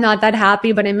 I'm not that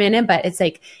happy, but I'm in it. But it's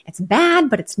like, it's bad,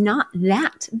 but it's not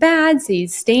that bad. So you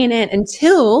stay in it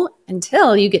until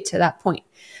you get to that point,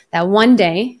 that one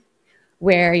day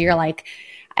where you're like,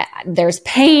 there's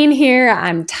pain here.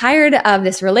 I'm tired of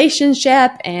this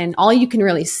relationship. And all you can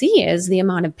really see is the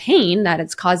amount of pain that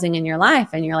it's causing in your life.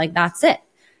 And you're like, that's it.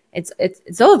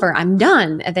 it's over, I'm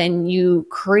done. And then you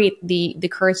create the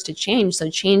courage to change. So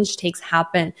change takes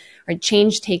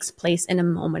place in a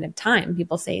moment of time.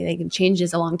 People say they can change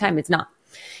is a long time. It's not.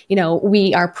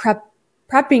 We are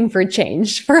prepping for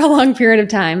change for a long period of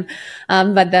time.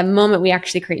 But the moment we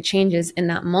actually create changes in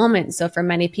that moment. So for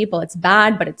many people, it's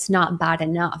bad, but it's not bad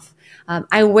enough.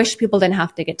 I wish people didn't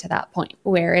have to get to that point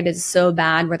where it is so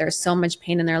bad, where there's so much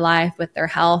pain in their life with their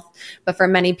health. But for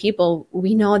many people,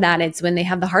 we know that it's when they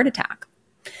have the heart attack.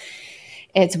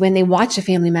 It's when they watch a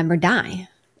family member die.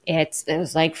 It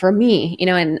was like for me,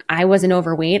 and I wasn't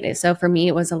overweight. So for me,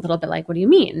 it was a little bit like, what do you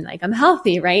mean? Like I'm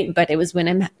healthy, right? But it was when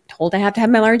I'm told I have to have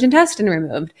my large intestine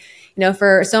removed.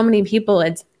 For so many people,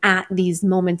 it's at these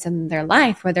moments in their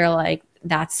life where they're like,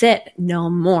 that's it, no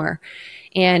more.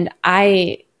 And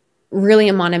I really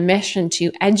am on a mission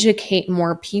to educate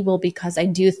more people, because I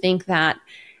do think that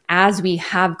as we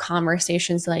have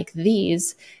conversations like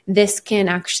these, this can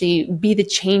actually be the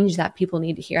change that people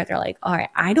need to hear. They're like, all right,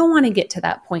 I don't want to get to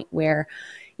that point where,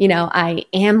 I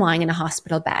am lying in a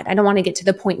hospital bed. I don't want to get to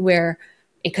the point where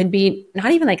it could be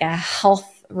not even like a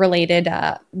health related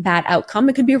bad outcome.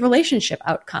 It could be a relationship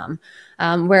outcome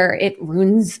where it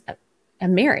ruins a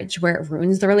marriage, where it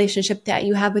ruins the relationship that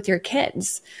you have with your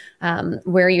kids,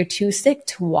 where you're too sick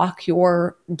to walk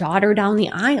your daughter down the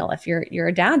aisle. If you're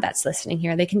a dad that's listening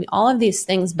here, they can be all of these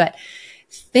things. But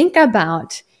think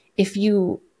about, if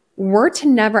you were to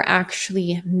never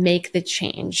actually make the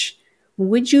change,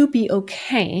 would you be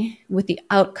okay with the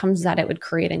outcomes that it would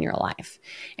create in your life?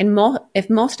 And if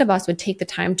most of us would take the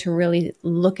time to really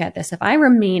look at this, if I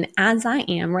remain as I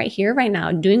am right here, right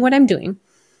now, doing what I'm doing,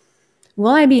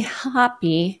 will I be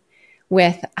happy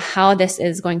with how this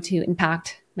is going to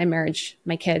impact my marriage,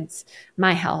 my kids,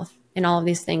 my health, and all of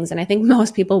these things? And I think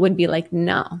most people would be like,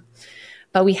 no.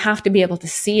 But we have to be able to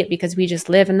see it, because we just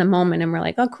live in the moment and we're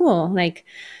like, oh, cool. Like,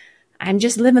 I'm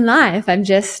just living life. I'm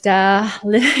just,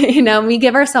 we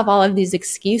give ourselves all of these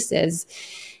excuses.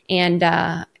 And,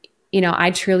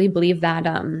 I truly believe that,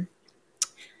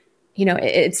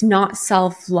 it's not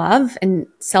self-love and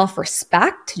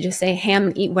self-respect to just say, hey, I'm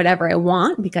going to eat whatever I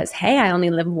want because, hey, I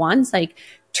only live once. Like,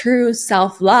 true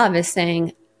self-love is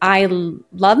saying, I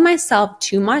love myself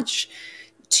too much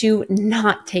to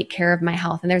not take care of my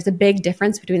health. And there's a big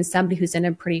difference between somebody who's in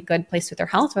a pretty good place with their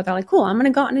health, where they're like, cool, I'm going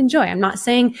to go out and enjoy. I'm not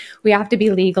saying we have to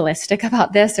be legalistic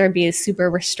about this or be super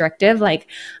restrictive. Like,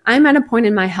 I'm at a point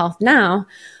in my health now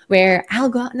where I'll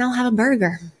go out and I'll have a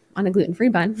burger on a gluten-free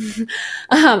bun.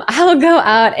 I'll go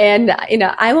out and,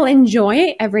 I will enjoy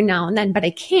it every now and then, but I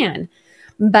can.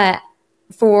 But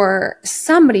for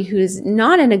somebody who's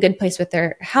not in a good place with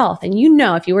their health, and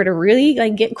if you were to really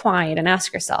get quiet and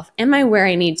ask yourself, am I where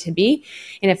I need to be?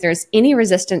 And if there's any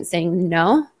resistance saying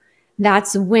no,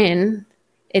 that's when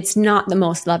it's not the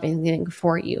most loving thing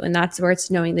for you. And that's where it's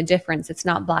knowing the difference. It's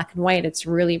not black and white. It's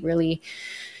really, really,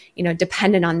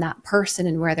 dependent on that person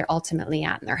and where they're ultimately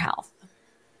at in their health.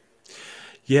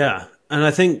 Yeah. And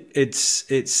I think it's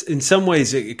in some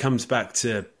ways it comes back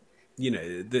to,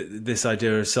 this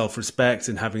idea of self-respect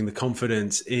and having the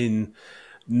confidence in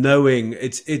knowing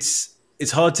it's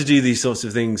hard to do these sorts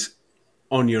of things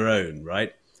on your own,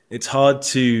 right? It's hard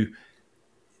to,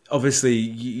 obviously,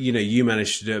 you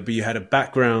managed to do it, but you had a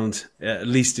background, at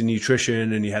least in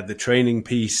nutrition, and you had the training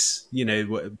piece,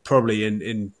 probably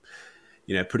in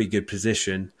pretty good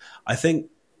position. I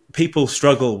think people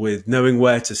struggle with knowing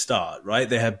where to start, right?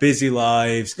 They have busy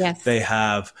lives. Yes. They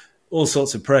have all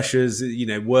sorts of pressures,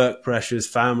 work pressures,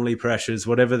 family pressures,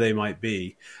 whatever they might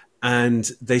be. And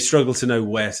they struggle to know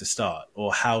where to start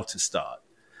or how to start.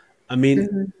 I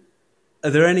mean, Are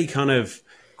there any kind of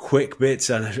quick bits?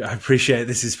 And I appreciate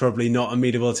this is probably not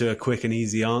amenable to a quick and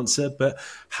easy answer, but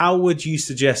how would you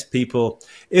suggest people,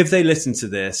 if they listen to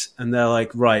this and they're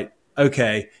like, right,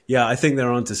 okay, yeah, I think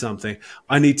they're onto something,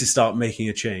 I need to start making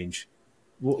a change.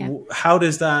 How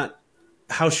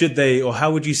should they, or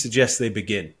how would you suggest they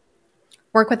begin?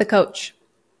 Work with a coach.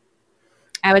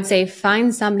 I would say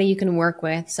find somebody you can work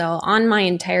with. So on my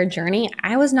entire journey,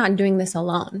 I was not doing this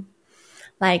alone.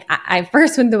 Like, I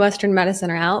first went the Western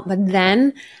medicine route, but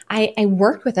then I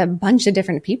worked with a bunch of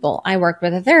different people. I worked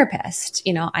with a therapist,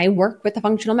 I worked with a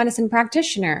functional medicine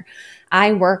practitioner.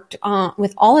 I worked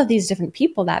with all of these different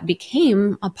people that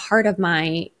became a part of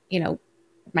my,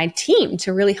 my team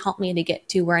to really help me to get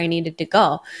to where I needed to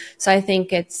go. So I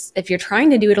think if you're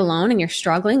trying to do it alone and you're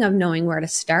struggling of knowing where to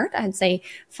start, I'd say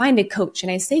find a coach.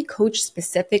 And I say coach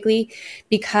specifically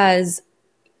because,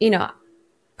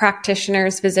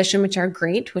 practitioners, physician, which are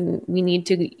great when we need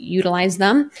to utilize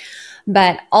them.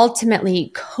 But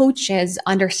ultimately, coaches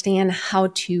understand how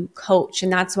to coach.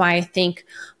 And that's why I think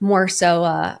more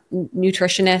so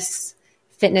nutritionists,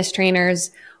 fitness trainers,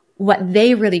 what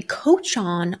they really coach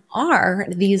on are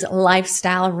these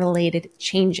lifestyle related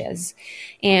changes.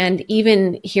 And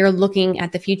even here looking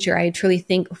at the future, I truly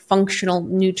think functional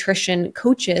nutrition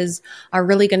coaches are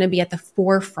really going to be at the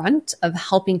forefront of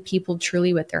helping people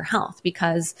truly with their health,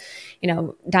 because,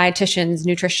 dietitians,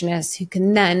 nutritionists who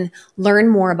can then learn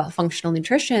more about functional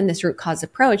nutrition, this root cause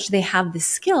approach, they have the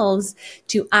skills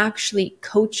to actually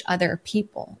coach other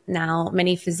people. Now,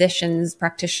 many physicians,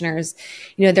 practitioners,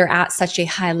 they're at such a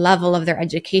high level of their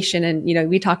education. And,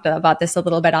 we talked about this a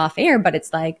little bit off air, but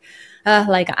it's like,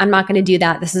 I'm not going to do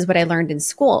that. This is what I learned in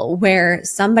school. Where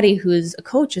somebody who's a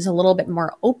coach is a little bit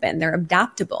more open, they're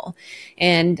adaptable.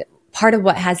 And part of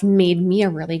what has made me a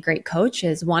really great coach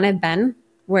is, one, I've been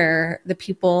where the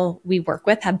people we work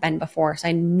with have been before. So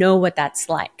I know what that's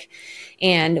like.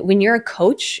 And when you're a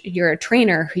coach, you're a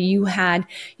trainer who you had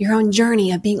your own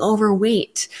journey of being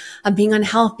overweight, of being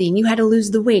unhealthy, and you had to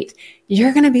lose the weight.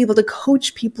 You're going to be able to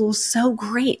coach people so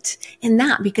great in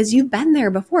that because you've been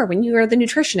there before when you were the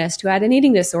nutritionist who had an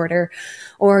eating disorder,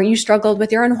 or you struggled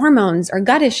with your own hormones or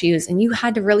gut issues and you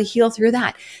had to really heal through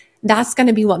that. That's going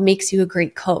to be what makes you a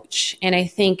great coach. And I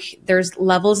think there's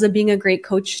levels of being a great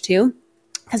coach too.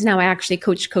 Because now I actually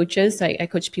coach coaches. So I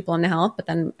coach people in the health, but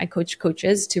then I coach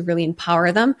coaches to really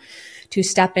empower them to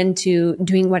step into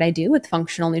doing what I do with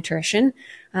functional nutrition.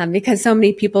 Because so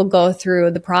many people go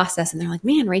through the process and they're like,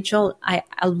 man, Rachel, I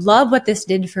love what this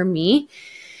did for me.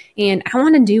 And I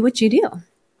want to do what you do.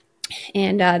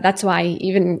 And that's why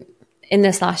even in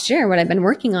this last year, what I've been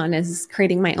working on is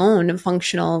creating my own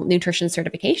functional nutrition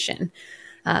certification.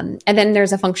 And then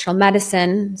there's a functional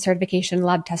medicine certification,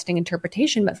 lab testing,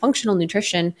 interpretation, but functional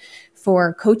nutrition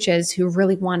for coaches who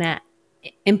really want to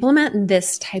implement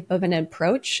this type of an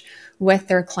approach with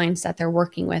their clients that they're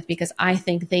working with, because I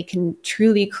think they can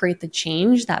truly create the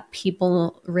change that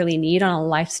people really need on a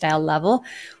lifestyle level,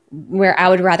 where I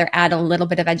would rather add a little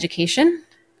bit of education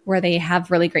where they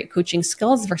have really great coaching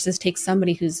skills versus take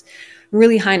somebody who's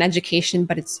really high in education,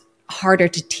 but it's harder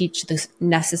to teach the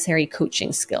necessary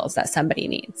coaching skills that somebody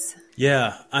needs.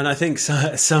 Yeah. And I think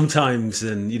sometimes,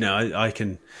 and, I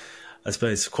can, I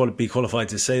suppose, be qualified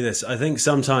to say this, I think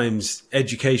sometimes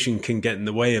education can get in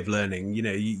the way of learning.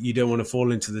 You don't want to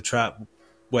fall into the trap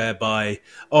whereby,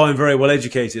 I'm very well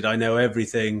educated, I know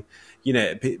everything.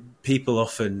 People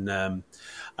often, and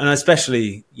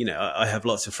especially, I have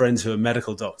lots of friends who are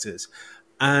medical doctors,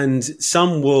 and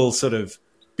some will sort of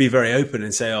be very open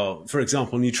and say, for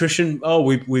example, nutrition,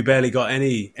 we barely got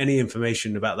any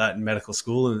information about that in medical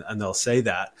school, and they'll say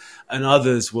that. And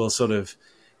others will sort of,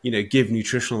 give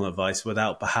nutritional advice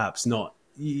without perhaps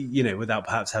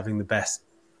having the best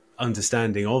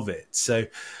understanding of it. So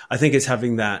I think it's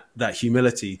having that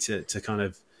humility to kind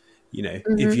of,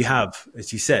 if you have,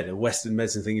 as you said, a Western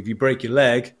medicine thing, if you break your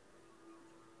leg,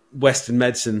 Western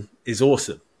medicine is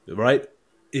awesome, right?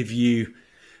 If you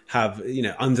have,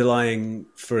 underlying,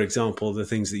 for example, the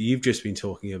things that you've just been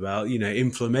talking about,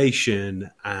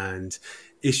 inflammation and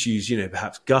issues,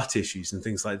 perhaps gut issues and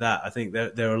things like that. I think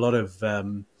there are a lot of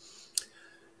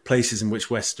places in which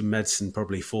Western medicine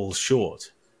probably falls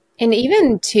short. And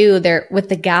even too, there with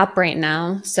the gap right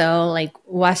now. So like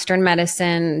Western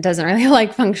medicine doesn't really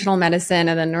like functional medicine,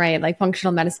 and then like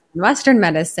functional medicine and Western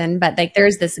medicine, but like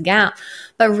there's this gap.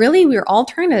 But really, we're all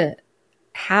trying to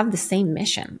have the same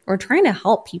mission. We're trying to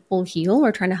help people heal.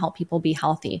 We're trying to help people be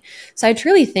healthy. So I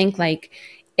truly think like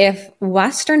if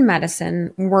Western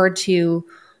medicine were to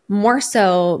more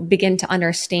so begin to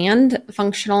understand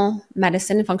functional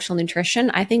medicine and functional nutrition,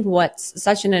 I think what's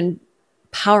such an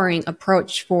empowering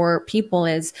approach for people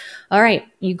is, all right,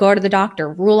 you go to the doctor,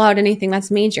 rule out anything that's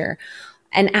major.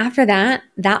 And after that,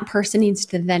 that person needs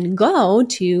to then go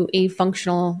to a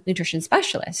functional nutrition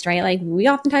specialist, right? Like we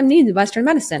oftentimes need Western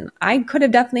medicine. I could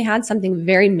have definitely had something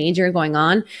very major going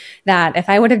on that if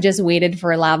I would have just waited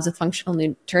for labs with functional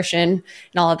nutrition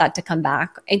and all of that to come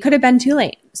back, it could have been too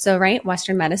late. So, right,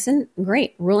 Western medicine,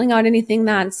 great. Ruling out anything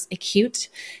that's acute,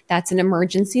 that's an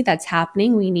emergency, that's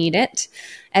happening, we need it.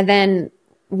 And then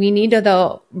we need to,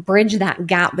 though, bridge that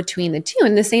gap between the two.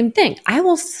 And the same thing, I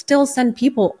will still send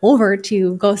people over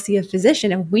to go see a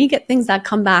physician if we get things that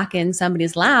come back in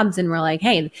somebody's labs and we're like,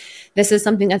 hey, this is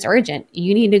something that's urgent.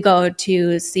 You need to go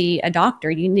to see a doctor.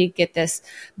 You need to get this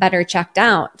better checked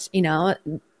out.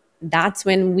 that's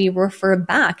when we refer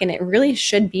back. And it really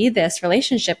should be this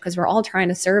relationship because we're all trying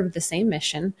to serve the same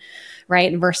mission,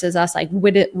 right? Versus us like,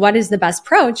 what is the best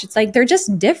approach? It's like, they're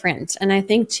just different. And I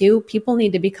think too, people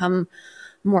need to become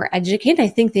more educated. I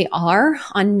think they are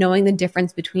on knowing the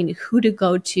difference between who to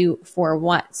go to for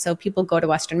what. So people go to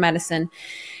Western medicine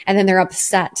and then they're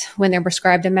upset when they're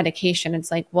prescribed a medication.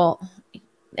 It's like, well,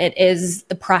 it is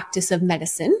the practice of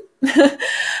medicine.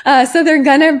 So they're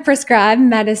going to prescribe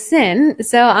medicine.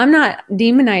 So I'm not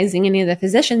demonizing any of the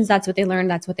physicians. That's what they learned.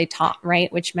 That's what they taught,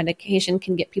 right? Which medication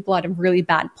can get people out of really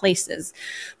bad places.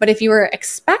 But if you were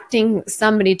expecting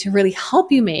somebody to really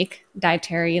help you make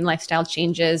dietary and lifestyle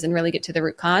changes and really get to the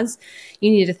root cause,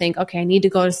 you need to think, okay, I need to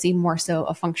go to see more so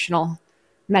a functional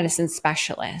medicine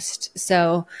specialist.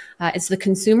 So it's the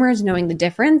consumers knowing the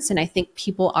difference. And I think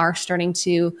people are starting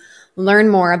to learn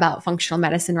more about functional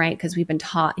medicine, right? Because we've been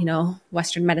taught,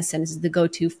 Western medicine is the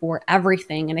go-to for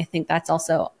everything. And I think that's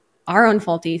also our own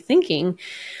faulty thinking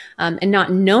and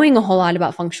not knowing a whole lot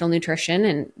about functional nutrition.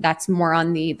 And that's more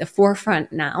on the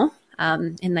forefront now.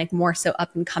 And like more so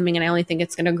up and coming. And I only think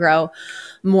it's going to grow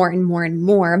more and more and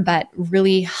more, but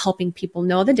really helping people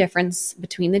know the difference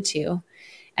between the two.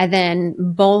 And then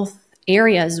both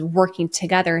areas working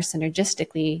together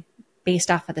synergistically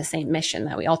based off of the same mission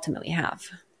that we ultimately have.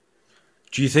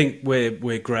 Do you think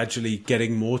we're gradually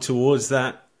getting more towards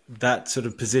that sort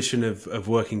of position of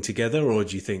working together, or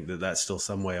do you think that that's still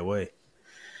some way away?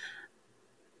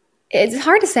 It's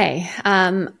hard to say.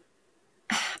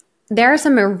 There are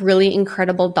some really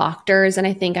incredible doctors, and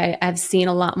I think I've seen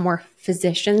a lot more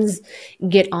physicians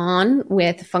get on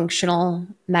with functional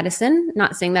medicine.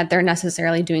 Not saying that they're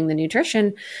necessarily doing the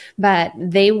nutrition, but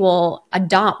they will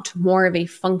adopt more of a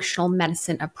functional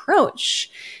medicine approach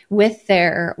with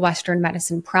their Western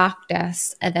medicine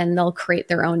practice, and then they'll create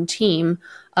their own team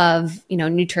of,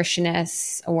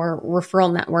 nutritionists or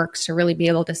referral networks to really be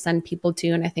able to send people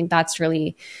to. And I think that's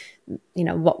really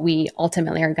what we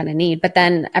ultimately are going to need. But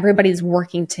then everybody's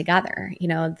working together, the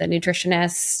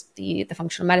nutritionist, the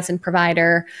functional medicine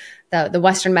provider, the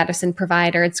Western medicine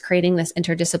provider. It's creating this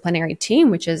interdisciplinary team,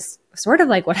 which is sort of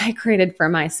like what I created for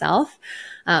myself.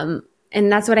 And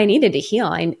that's what I needed to heal.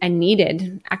 I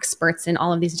needed experts in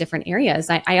all of these different areas.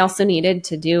 I also needed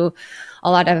to do a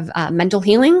lot of mental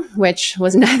healing, which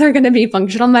was neither going to be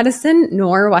functional medicine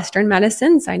nor Western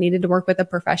medicine. So I needed to work with a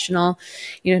professional,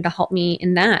 to help me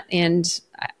in that. And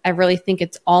I really think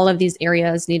it's all of these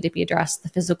areas need to be addressed. The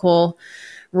physical,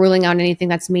 ruling out anything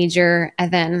that's major,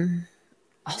 and then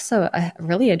also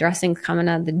really addressing kind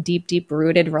of the deep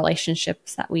rooted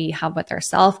relationships that we have with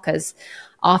ourselves. Because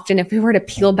often if we were to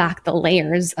peel back the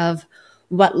layers of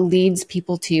what leads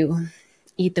people to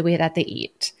eat the way that they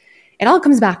eat, it all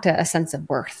comes back to a sense of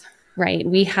worth, right?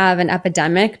 We have an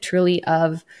epidemic truly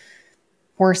of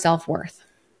poor self-worth,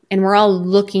 and we're all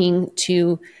looking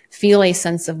to feel a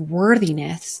sense of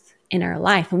worthiness in our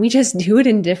life, and we just do it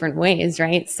in different ways,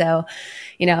 right? So,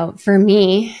 for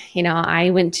me,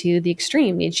 I went to the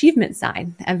extreme, the achievement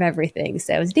side of everything.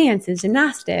 So it was dance and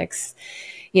gymnastics,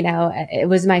 it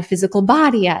was my physical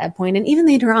body at a point. And even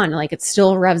later on, like it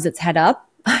still revs its head up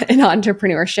in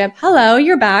entrepreneurship. Hello,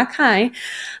 you're back. Hi.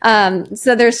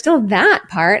 So there's still that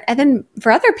part. And then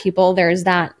for other people, there's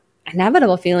that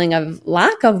inevitable feeling of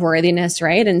lack of worthiness,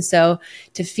 right? And so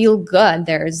to feel good,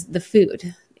 there's the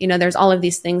food. There's all of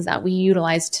these things that we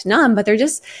utilize to numb, but they're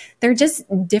just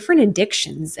different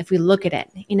addictions if we look at it,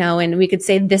 and we could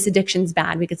say this addiction's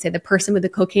bad. We could say the person with the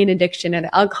cocaine addiction or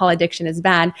the alcohol addiction is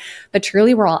bad, but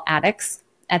truly we're all addicts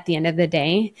at the end of the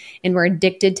day, and we're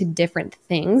addicted to different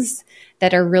things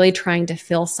that are really trying to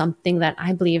fill something that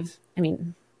I believe,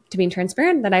 to be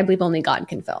transparent, that I believe only God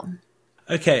can fill.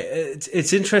 Okay,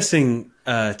 it's interesting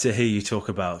to hear you talk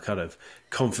about kind of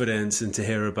confidence and to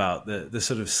hear about the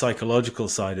sort of psychological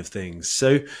side of things.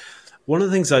 So one of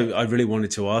the things I really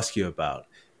wanted to ask you about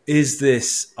is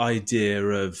this idea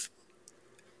of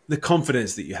the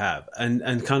confidence that you have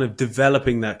and kind of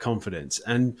developing that confidence.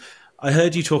 And I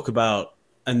heard you talk about,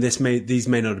 and these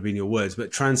may not have been your words,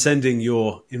 but transcending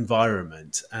your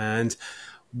environment. And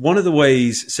one of the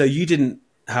ways, so you didn't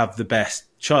have the best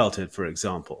childhood, for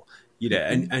example,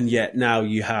 and yet now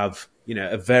you have,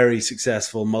 a very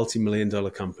successful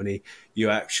multi-million-dollar company. You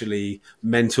actually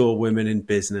mentor women in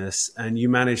business, and you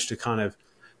managed to kind of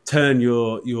turn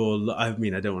your, I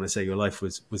don't want to say your life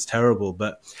was terrible,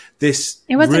 but this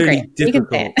it wasn't really great.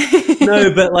 difficult,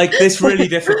 no, but like this really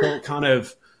difficult kind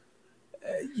of,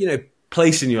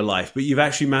 place in your life, but you've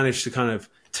actually managed to kind of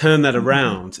turn that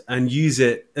around and use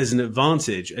it as an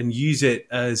advantage and use it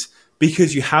as,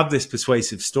 because you have this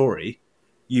persuasive story,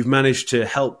 you've managed to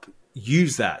help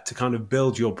use that to kind of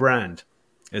build your brand.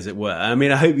 as it were. I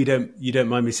mean, I hope you don't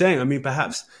mind me saying, I mean,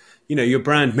 perhaps, your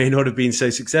brand may not have been so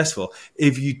successful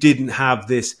if you didn't have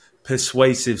this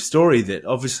persuasive story that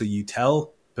obviously you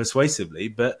tell persuasively,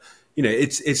 but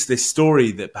it's this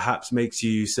story that perhaps makes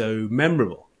you so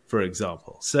memorable, for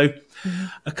example. So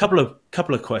a couple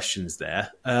of questions there.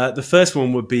 The first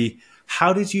one would be,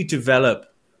 how did you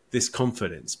develop this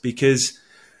confidence? Because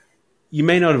you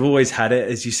may not have always had it,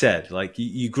 as you said, like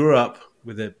you grew up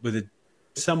with a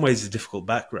some ways a difficult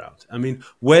background. I mean,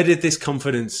 where did this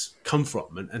confidence come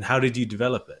from, and how did you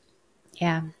develop it?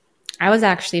 Yeah, I was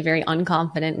actually very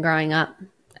unconfident growing up.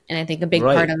 And I think a big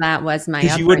part of that was my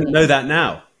upbringing. You wouldn't know that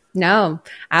now. No,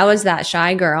 I was that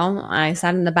shy girl. I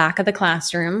sat in the back of the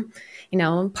classroom,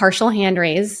 partial hand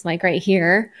raise, like right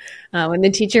here. When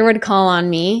the teacher would call on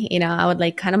me, I would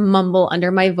like kind of mumble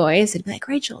under my voice. It'd be like,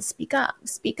 Rachel, speak up,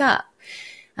 speak up.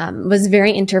 Was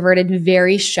very introverted,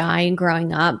 very shy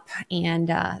growing up.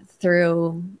 And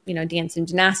through, dance and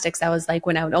gymnastics, I was like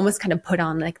when I would almost kind of put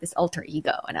on like this alter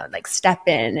ego and I would like step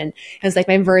in. And it was like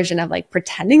my version of like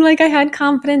pretending like I had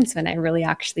confidence when I really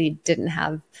actually didn't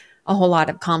have a whole lot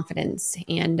of confidence.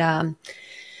 And,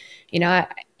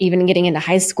 even getting into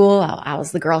high school, I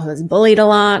was the girl who was bullied a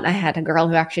lot. I had a girl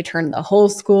who actually turned the whole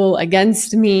school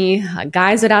against me.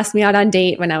 Guys would ask me out on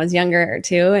date when I was younger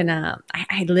too. And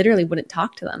I literally wouldn't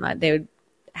talk to them. They would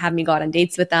have me go out on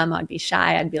dates with them. I'd be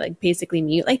shy. I'd be like basically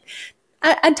mute. Like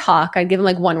I'd talk. I'd give them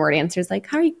like one word answers like,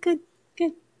 how are you? Good,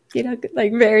 good.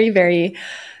 Like very, very,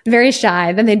 very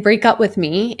shy. Then they'd break up with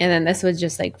me. And then this would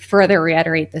just like further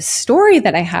reiterate the story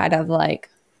that I had of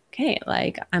like, okay,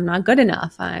 like I'm not good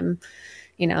enough.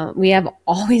 We have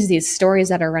always these stories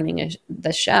that are running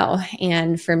the show.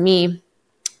 And for me,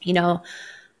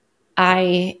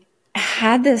 I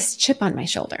had this chip on my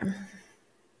shoulder.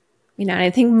 And I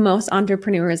think most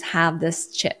entrepreneurs have this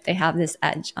chip. They have this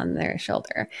edge on their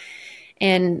shoulder.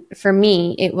 And for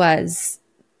me, it was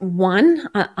one,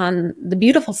 on the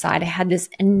beautiful side, I had this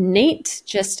innate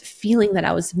just feeling that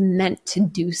I was meant to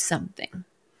do something.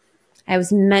 I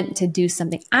was meant to do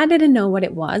something. I didn't know what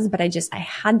it was, but I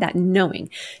had that knowing,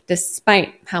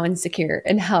 despite how insecure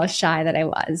and how shy that I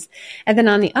was. And then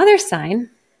on the other side,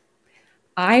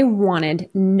 I wanted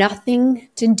nothing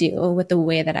to do with the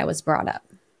way that I was brought up.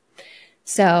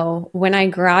 So when I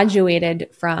graduated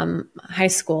from high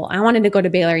school, I wanted to go to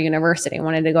Baylor University. I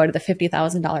wanted to go to the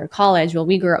 $50,000 college. Well,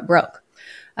 we grew up broke.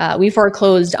 We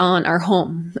foreclosed on our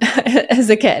home as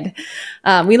a kid.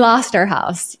 We lost our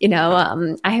house.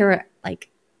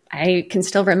 I can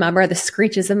still remember the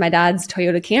screeches of my dad's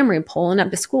Toyota Camry pulling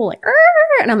up to school, like,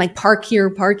 "Arr!" And I'm like, park here,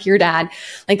 Dad.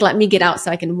 Like, let me get out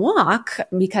so I can walk,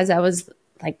 because I was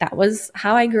like, that was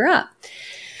how I grew up.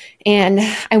 And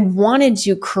I wanted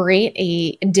to create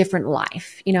a different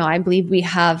life. I believe we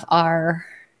have our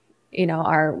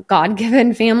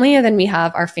God-given family, and then we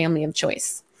have our family of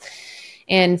choice.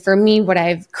 And for me, what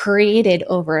I've created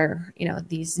over,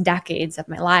 these decades of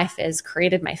my life is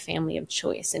created my family of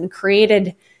choice and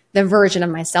created the version of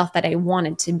myself that I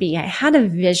wanted to be. I had a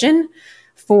vision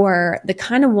for the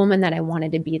kind of woman that I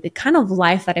wanted to be, the kind of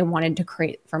life that I wanted to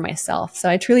create for myself. So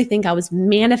I truly think I was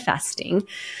manifesting,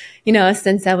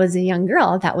 since I was a young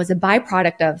girl. That was a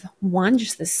byproduct of one,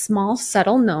 just this small,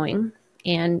 subtle knowing.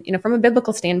 And, from a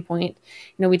biblical standpoint,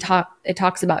 it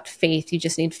talks about faith. You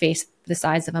just need faith the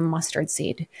size of a mustard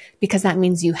seed, because that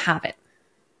means you have it,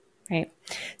 right?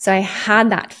 So I had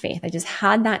that faith. I just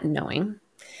had that knowing.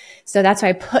 So that's why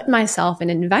I put myself in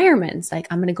environments like,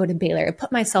 I'm going to go to Baylor. I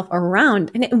put myself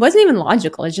around, and it wasn't even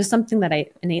logical. It's just something that I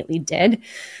innately did.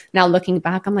 Now looking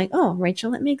back, I'm like, oh,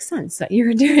 Rachel, it makes sense what you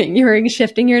were doing. You were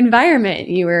shifting your environment.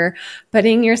 You were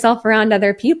putting yourself around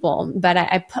other people. But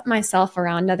I put myself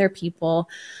around other people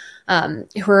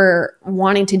who are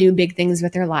wanting to do big things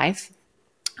with their life,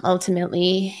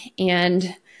 ultimately.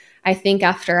 And I think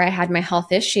after I had my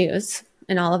health issues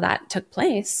and all of that took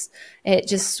place, it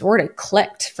just sort of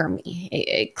clicked for me.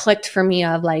 It clicked for me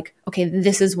of like, okay,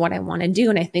 this is what I want to do.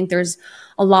 And I think there's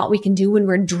a lot we can do when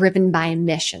we're driven by a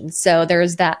mission. So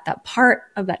there's that part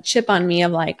of that chip on me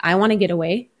of like, I want to get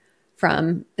away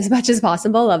from as much as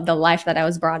possible of the life that I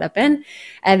was brought up in.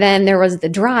 And then there was the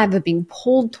drive of being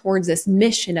pulled towards this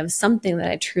mission of something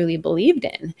that I truly believed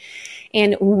in.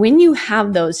 And when you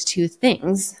have those two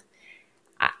things,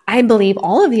 I believe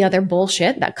all of the other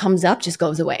bullshit that comes up just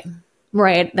goes away,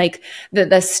 right? Like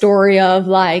the story of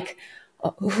like,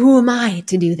 who am I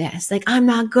to do this? Like, I'm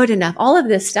not good enough. All of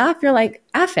this stuff, you're like,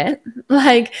 F it.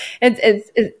 Like, it's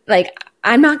like,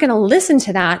 I'm not going to listen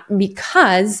to that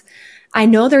because I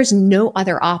know there's no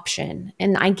other option.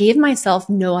 And I gave myself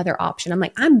no other option. I'm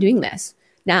like, I'm doing this.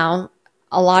 Now,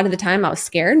 a lot of the time I was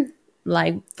scared.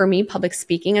 Like for me, public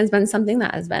speaking has been something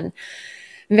that has been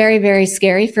very, very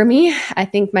scary for me. I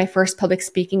think my first public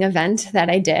speaking event that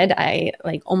I did, I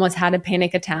like almost had a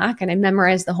panic attack, and I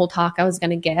memorized the whole talk I was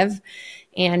going to give.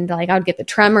 And like I would get the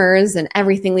tremors and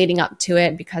everything leading up to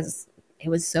it because it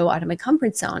was so out of my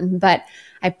comfort zone. But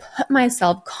I put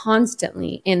myself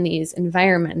constantly in these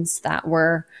environments that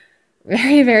were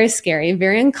very, very scary,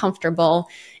 very uncomfortable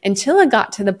until it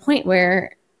got to the point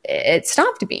where it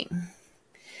stopped being.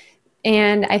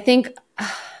 And I think,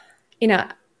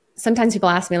 sometimes people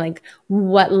ask me like,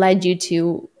 what led you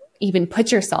to even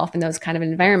put yourself in those kind of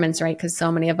environments, right? Because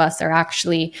so many of us are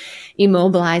actually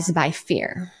immobilized by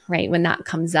fear, right? When that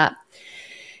comes up.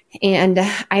 And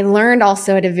I learned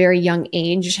also at a very young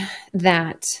age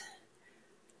that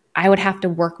I would have to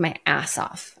work my ass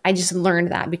off. I just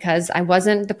learned that because I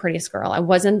wasn't the prettiest girl. I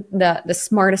wasn't the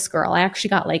smartest girl. I actually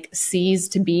got like C's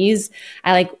to B's.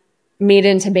 I like made it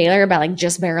into Baylor, but like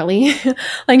just barely,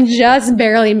 like just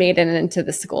barely made it into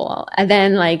the school. And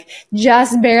then like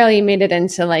just barely made it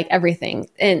into like everything.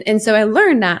 And so I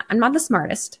learned that I'm not the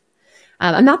smartest.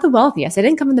 I'm not the wealthiest. I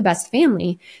didn't come from the best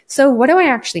family. So what do I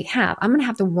actually have? I'm going to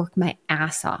have to work my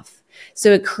ass off.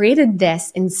 So it created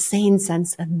this insane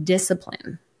sense of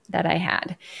discipline that I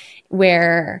had,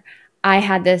 where I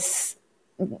had this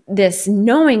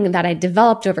knowing that I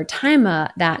developed over time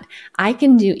that I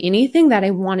can do anything that I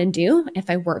want to do if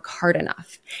I work hard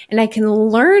enough. And I can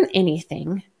learn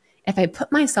anything if I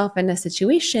put myself in a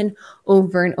situation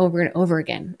over and over and over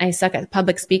again. I suck at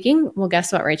public speaking. Well,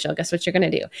 guess what, Rachel? Guess what you're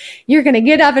going to do? You're going to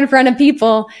get up in front of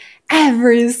people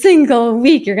every single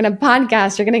week. You're going to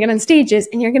podcast. You're going to get on stages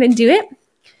and you're going to do it.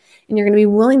 And you're going to be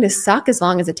willing to suck as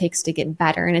long as it takes to get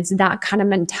better. And it's that kind of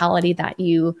mentality that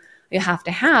you have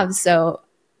to have. So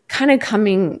kind of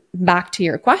coming back to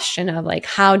your question of like,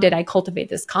 how did I cultivate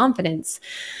this confidence?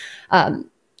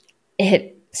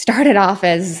 It started off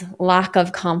as lack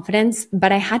of confidence,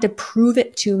 but I had to prove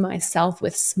it to myself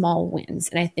with small wins.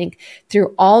 And I think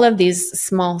through all of these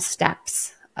small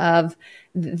steps of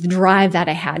the drive that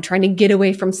I had, trying to get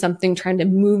away from something, trying to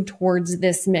move towards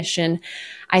this mission.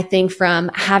 I think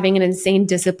from having an insane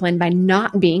discipline by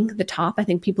not being the top. I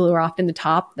think people who are often the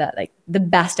top, that like the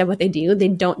best at what they do, they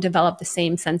don't develop the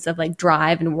same sense of like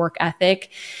drive and work ethic.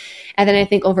 And then I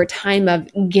think over time of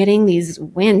getting these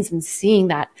wins and seeing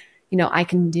that, I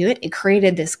can do it. It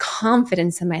created this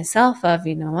confidence in myself of,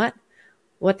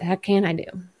 what the heck can I do?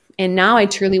 And now I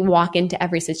truly walk into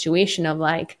every situation of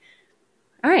like,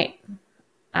 all right,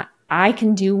 I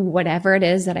can do whatever it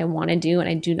is that I want to do. And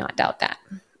I do not doubt that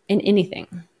in anything.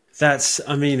 It's,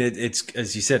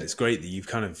 as you said, it's great that you've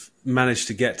kind of managed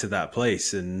to get to that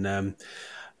place. And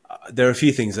there are a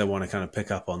few things I want to kind of pick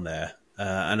up on there.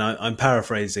 And I'm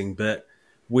paraphrasing, but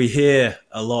we hear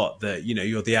a lot that,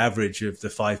 you're the average of the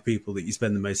 5 people that you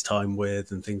spend the most time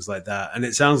with and things like that. And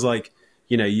it sounds like,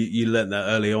 you learned that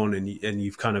early on and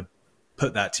you've kind of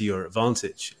put that to your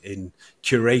advantage in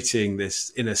curating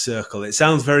this inner circle. It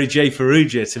sounds very Jay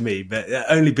Ferrugia to me, but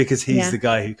only because he's the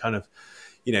guy who kind of,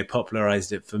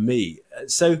 popularized it for me.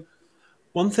 So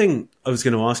one thing I was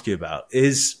going to ask you about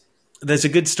is there's a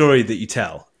good story that you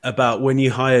tell about when you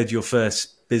hired your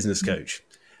first business coach,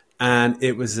 and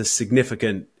it was a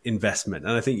significant investment.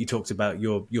 And I think you talked about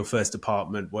your first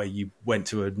apartment where you went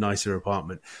to a nicer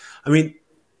apartment. I mean,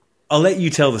 I'll let you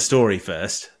tell the story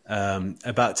first,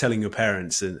 about telling your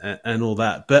parents and all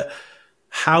that, but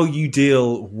how you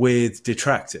deal with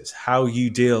detractors, how you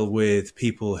deal with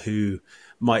people who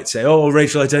might say, oh,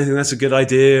 Rachel, I don't think that's a good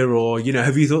idea. Or,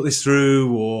 have you thought this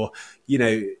through? Or,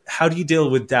 how do you deal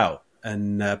with doubt?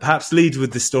 And perhaps lead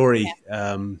with the story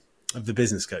of the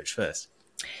business coach first.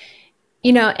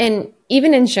 And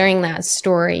even in sharing that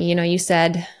story, you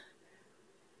said,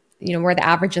 we're the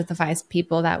average of the 5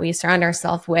 people that we surround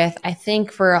ourselves with. I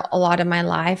think for a lot of my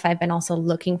life, I've been also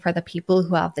looking for the people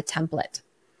who have the template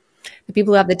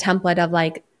of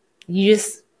like,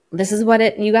 this is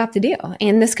what you have to do.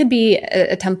 And this could be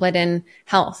a template in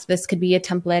health. This could be a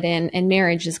template in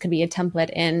marriage. This could be a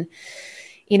template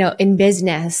in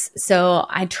business. So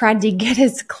I tried to get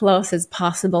as close as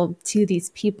possible to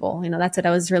these people. That's what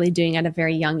I was really doing at a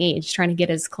very young age, trying to get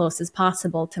as close as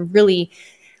possible to really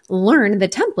learn the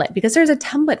template, because there's a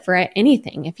template for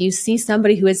anything. If you see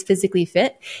somebody who is physically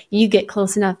fit, you get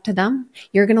close enough to them,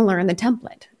 you're going to learn the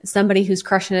template. Somebody who's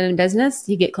crushing it in business,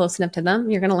 you get close enough to them,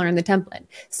 you're going to learn the template.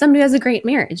 Somebody who has a great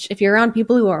marriage. If you're around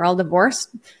people who are all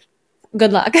divorced,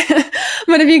 good luck.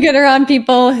 But if you get around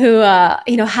people who,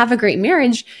 have a great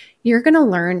marriage, you're going to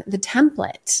learn the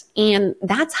template. And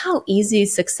that's how easy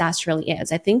success really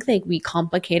is. I think we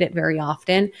complicate it very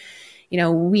often.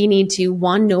 We need to,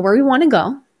 one, know where we want to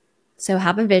go. So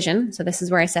have a vision. So this is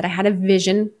where I said I had a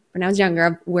vision when I was younger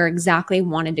of where exactly I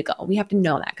wanted to go. We have to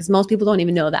know that because most people don't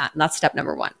even know that. And that's step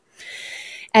number one.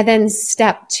 And then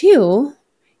step two,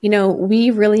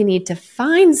 we really need to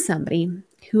find somebody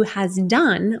who has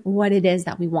done what it is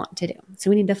that we want to do. So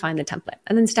we need to find the template.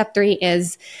 And then step three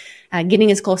is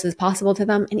getting as close as possible to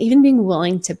them and even being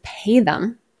willing to pay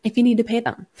them if you need to pay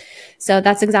them. So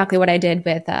that's exactly what I did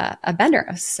with a vendor.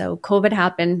 So COVID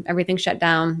happened, everything shut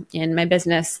down in my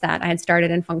business that I had started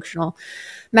in functional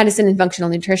medicine and functional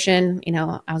nutrition.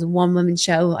 I was a one-woman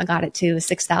show. I got it to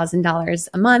 $6,000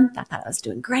 a month. I thought I was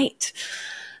doing great.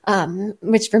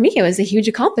 Which for me, it was a huge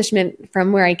accomplishment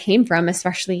from where I came from,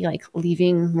 especially like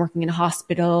leaving, working in a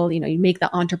hospital. You make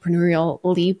the entrepreneurial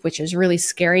leap, which is really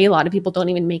scary. A lot of people don't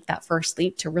even make that first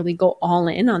leap to really go all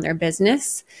in on their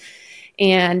business.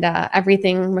 And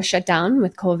everything was shut down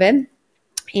with COVID.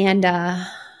 And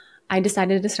I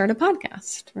decided to start a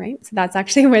podcast, right? So that's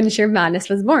actually when Scheer Madness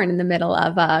was born, in the middle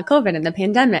of COVID and the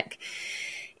pandemic.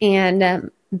 And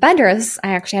Bedros, I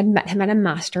actually had met him at a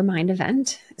mastermind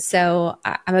event. So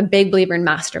I'm a big believer in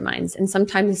masterminds. And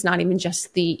sometimes it's not even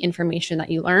just the information that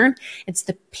you learn. It's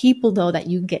the people, though, that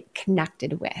you get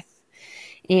connected with.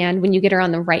 And when you get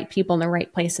around the right people in the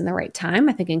right place in the right time,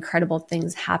 I think incredible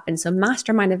things happen. So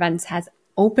mastermind events has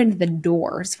opened the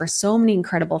doors for so many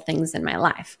incredible things in my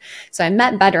life. So I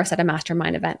met Bedros at a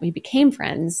mastermind event. We became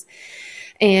friends.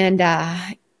 And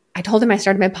I told him I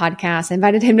started my podcast. I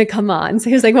invited him to come on. So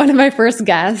he was like one of my first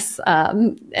guests.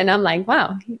 And I'm like,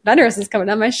 wow, Bedros is coming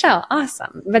on my show.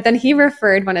 Awesome. But then he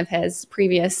referred one of his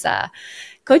previous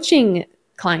coaching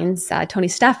clients, Tony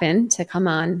Stephan, to come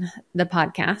on the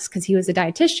podcast because he was a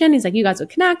dietitian. He's like, you guys would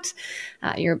connect.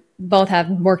 You both have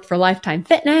worked for Lifetime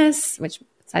Fitness, which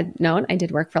side note, I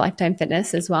did work for Lifetime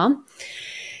Fitness as well.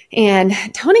 And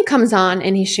Tony comes on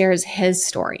and he shares his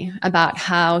story about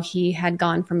how he had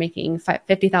gone from making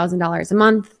 $50,000 a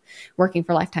month, working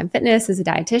for Lifetime Fitness as a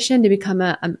dietitian,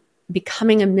 to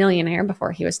becoming a millionaire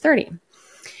before he was 30.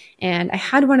 And I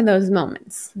had one of those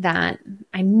moments that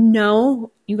I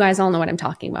know you guys all know what I'm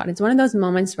talking about. It's one of those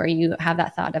moments where you have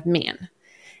that thought of, man,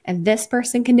 if this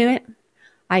person can do it,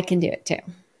 I can do it too.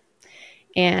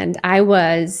 And I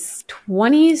was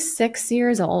 26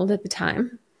 years old at the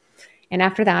time. And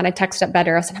after that, I texted up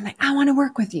Bedros and I'm like, I want to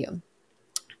work with you.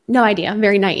 No idea.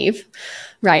 Very naive,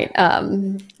 right?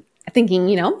 Thinking,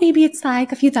 maybe it's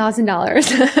like a few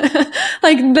 $1,000s.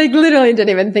 like literally didn't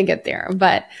even think it there.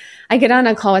 But I get on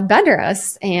a call with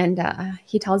Bedros and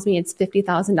he tells me it's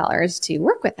 $50,000 to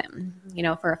work with him,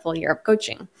 for a full year of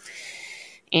coaching.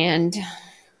 And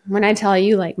when I tell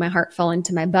you, like, my heart fell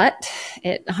into my butt,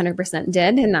 it 100%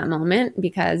 did in that moment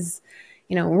because,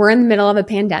 we're in the middle of a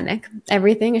pandemic.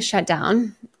 Everything is shut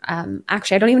down.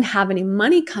 Actually, I don't even have any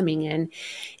money coming in.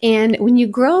 And when you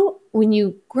grow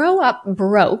up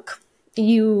broke,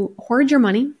 you hoard your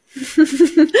money.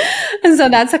 And so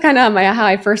that's kind of how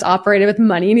I first operated with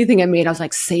money. Anything I made, I was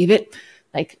like, save it,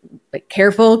 like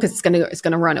careful, because it's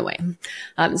gonna run away.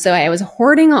 So I was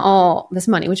hoarding all this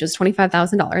money, which was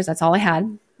 $25,000. That's all I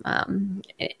had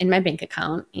in my bank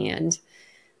account, and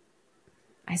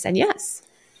I said yes.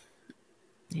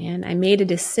 And I made a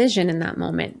decision in that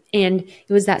moment, and it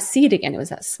was that seed again. It was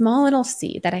that small little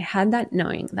seed that I had, that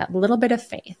knowing, that little bit of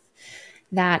faith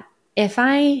that if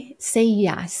I say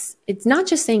yes, it's not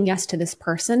just saying yes to this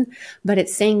person, but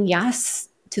it's saying yes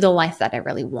to the life that I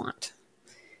really want.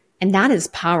 And that is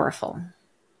powerful.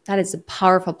 That is a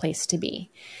powerful place to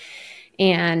be.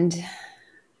 And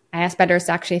I asked Bedros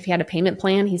actually if he had a payment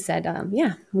plan. He said,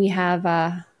 yeah, we have,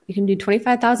 you can do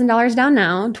 $25,000 down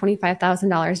now,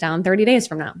 $25,000 down 30 days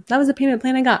from now. That was the payment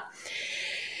plan I got.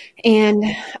 And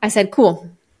I said, cool.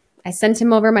 I sent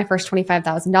him over my first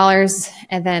 $25,000.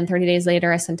 And then 30 days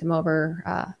later, I sent him over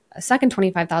a second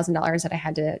 $25,000 that I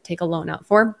had to take a loan out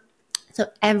for. So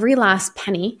every last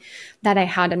penny that I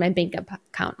had in my bank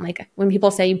account, like when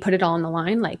people say you put it all on the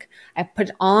line, like I put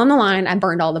it all on the line, I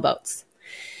burned all the boats.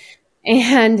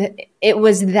 And it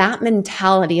was that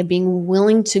mentality of being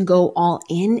willing to go all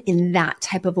in that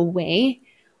type of a way,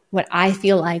 what I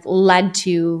feel like led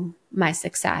to my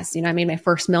success. I made my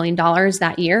first $1 million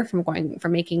that year from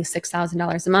making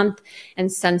 $6,000 a month. And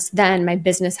since then, my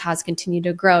business has continued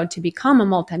to grow to become a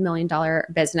multi-million-dollar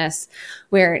business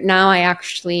where now I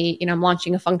actually, I'm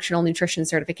launching a functional nutrition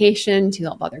certification to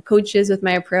help other coaches with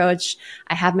my approach.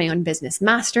 I have my own business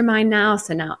mastermind now.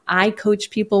 So now I coach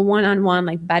people one-on-one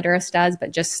like Bedros does,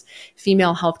 but just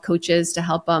female health coaches to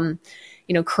help them,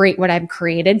 create what I've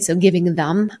created. So giving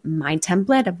them my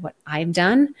template of what I've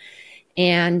done.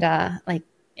 And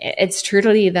it's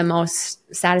truly the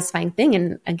most satisfying thing.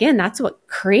 And again, that's what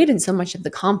created so much of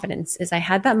the confidence is I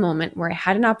had that moment where I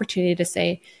had an opportunity to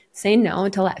say no,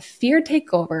 to let fear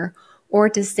take over, or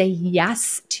to say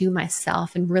yes to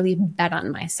myself and really bet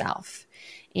on myself.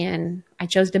 And I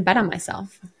chose to bet on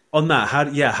myself. On that,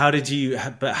 how did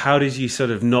you sort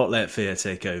of not let fear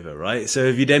take over, right? So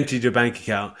if you'd emptied your bank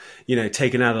account,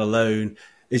 taken out a loan,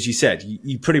 as you said,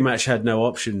 you pretty much had no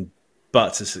option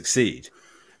but to succeed.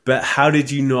 But how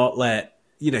did you not let,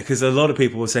 because a lot of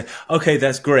people will say, okay,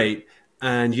 that's great.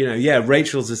 And,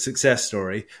 Rachel's a success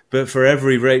story, but for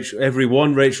every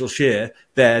one Rachel Scheer,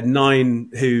 there are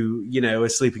 9 who, are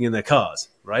sleeping in their cars,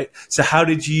 right? So how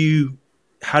did you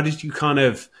kind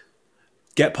of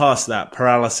get past that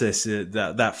paralysis,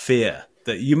 that fear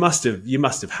that you must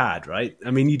have had, right?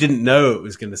 I mean, you didn't know it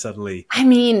was going to suddenly. I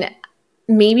mean,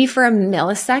 maybe for a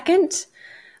millisecond,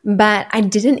 but I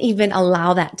didn't even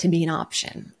allow that to be an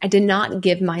option. I did not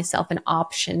give myself an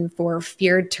option for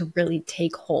fear to really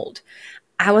take hold.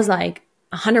 I was like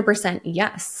 100%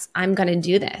 yes, I'm going to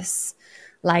do this.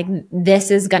 Like,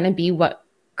 this is going to be what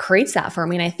creates that for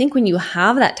me. And I think when you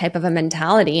have that type of a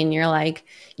mentality and you're like,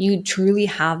 you truly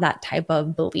have that type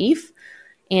of belief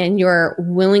and you're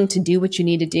willing to do what you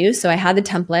need to do. So I had the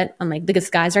template. I'm like,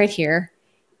 this guy's right here.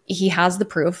 He has the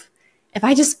proof. If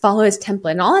I just follow his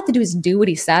template and all I have to do is do what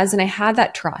he says. And I had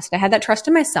that trust. I had that trust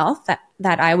in myself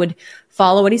that I would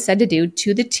follow what he said to do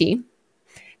to the T.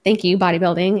 Thank you,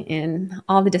 bodybuilding and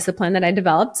all the discipline that I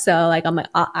developed. So like, I'm like,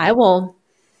 I will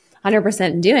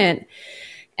 100% do it.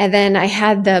 And then I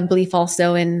had the belief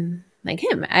also in like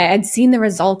him. I had seen the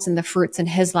results and the fruits in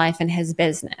his life and his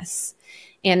business.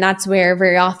 And that's where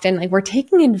very often, like, we're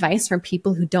taking advice from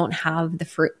people who don't have the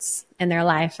fruits in their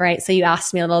life, right? So you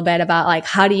asked me a little bit about like,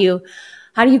 how do you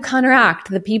counteract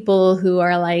the people who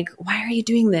are like, why are you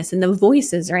doing this? And the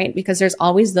voices, right? Because there's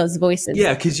always those voices.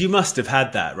 Yeah, because you must have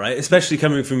had that, right? Especially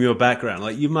coming from your background.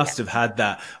 Like, you must have had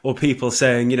that. Or people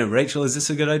saying, Rachel, is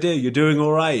this a good idea? You're doing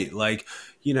all right. Like,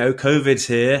 COVID's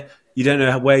here. You don't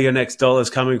know where your next dollar's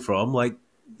coming from. Like,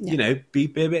 be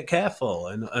a bit careful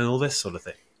and all this sort of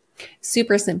thing.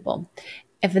 Super simple.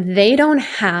 If they don't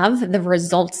have the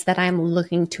results that I'm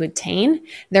looking to attain,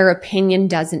 their opinion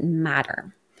doesn't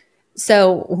matter.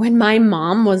 So when my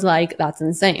mom was like, that's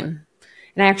insane.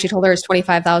 And I actually told her it's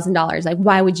 $25,000. Like,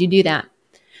 why would you do that?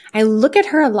 I look at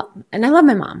her a lot, and I love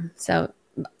my mom. So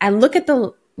I look at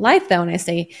the life though, and I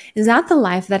say, is that the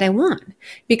life that I want?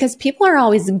 Because people are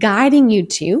always guiding you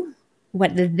to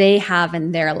what they have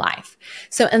in their life.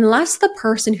 So unless the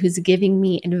person who's giving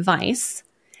me advice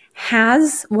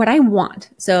has what I want.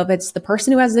 So if it's the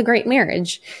person who has the great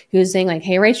marriage who's saying like,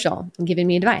 hey, Rachel, giving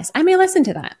me advice, I may listen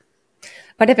to that.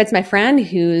 But if it's my friend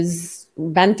who's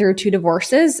been through 2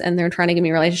 divorces and they're trying to give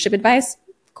me relationship advice,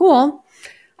 cool.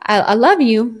 I love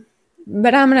you,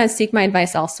 but I'm going to seek my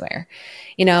advice elsewhere.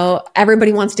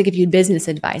 Everybody wants to give you business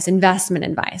advice, investment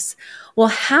advice. Well,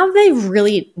 have they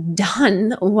really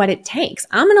done what it takes?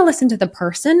 I'm going to listen to the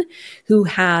person who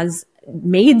has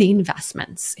made the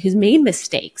investments, who's made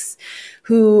mistakes,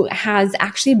 who has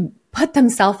actually put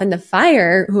themselves in the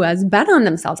fire, who has bet on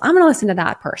themselves. I'm going to listen to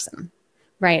that person,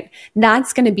 right?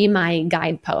 That's going to be my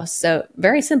guidepost. So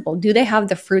very simple. Do they have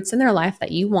the fruits in their life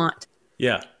that you want?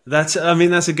 Yeah, that's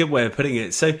a good way of putting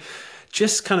it. So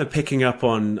just kind of picking up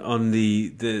on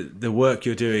the work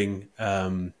you're doing,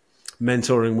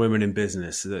 mentoring women in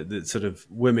business, the sort of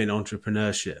women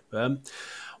entrepreneurship.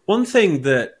 One thing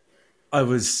that I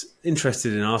was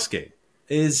interested in asking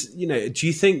is, do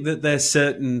you think that there's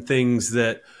certain things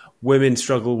that women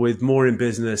struggle with more in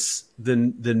business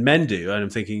than men do? And I'm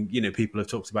thinking, people have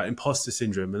talked about imposter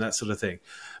syndrome and that sort of thing.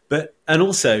 And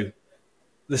also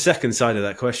the second side of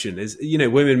that question is,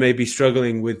 women may be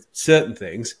struggling with certain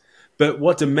things, but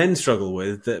what do men struggle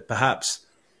with that perhaps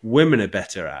women are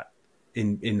better at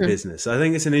in business? I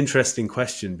think it's an interesting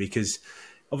question because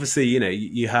obviously,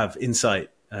 you have insight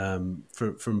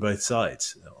from both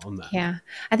sides on that. Yeah.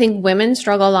 I think women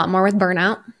struggle a lot more with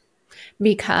burnout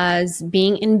because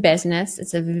being in business,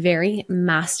 it's a very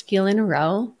masculine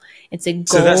role. It's a goal.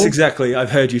 So that's exactly, I've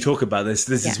heard you talk about this.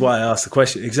 This is why I asked the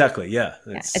question. Exactly. Yeah.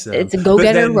 It's a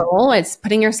go-getter role. It's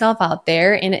putting yourself out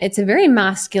there and it's a very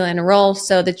masculine role.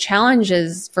 So the challenge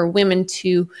is for women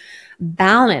to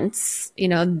balance,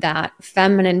 that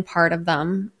feminine part of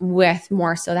them with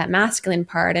more so that masculine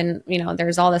part. And,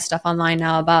 there's all this stuff online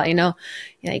now about,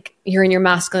 like you're in your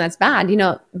masculine, that's bad.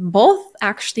 Both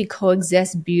actually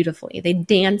coexist beautifully. They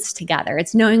dance together.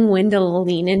 It's knowing when to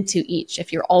lean into each.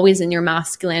 If you're always in your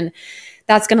masculine,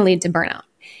 that's going to lead to burnout.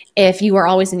 If you are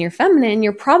always in your feminine,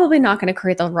 you're probably not going to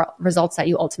create the results that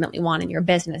you ultimately want in your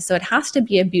business. So it has to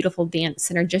be a beautiful dance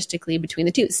synergistically between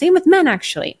the two. Same with men,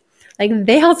 actually. Like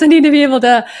they also need to be able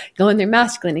to go in their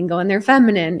masculine and go in their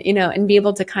feminine, and be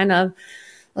able to kind of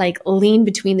like lean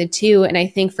between the two. And I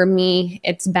think for me,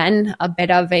 it's been a bit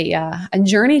of a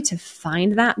journey to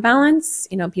find that balance.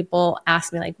 People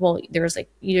ask me like, well, there's like,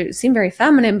 you seem very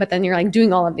feminine, but then you're like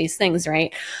doing all of these things,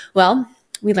 right? Well,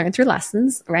 we learn through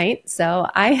lessons, right? So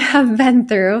I have been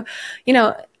through,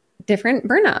 different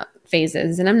burnout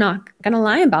phases. And I'm not going to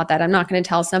lie about that. I'm not going to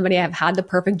tell somebody I've had the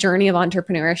perfect journey of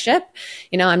entrepreneurship.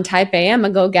 I'm type A, I'm a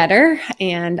go-getter.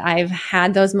 And I've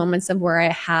had those moments of where I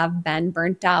have been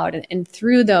burnt out. And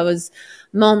through those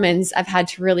moments, I've had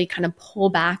to really kind of pull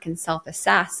back and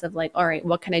self-assess of like, all right,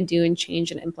 what can I do and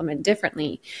change and implement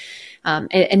differently?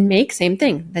 And make same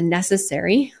thing, the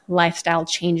necessary lifestyle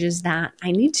changes that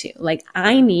I need to. Like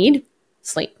I need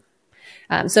sleep.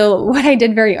 So what I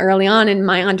did very early on in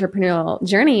my entrepreneurial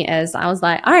journey is I was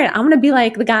like, all right, I'm going to be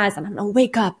like the guys and I'm going to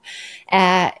wake up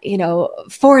at,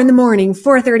 4 in the morning,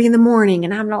 4:30 in the morning,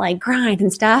 and I'm going to like grind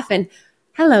and stuff. And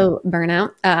hello,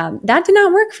 burnout. That did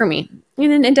not work for me.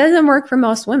 And it doesn't work for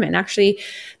most women. Actually,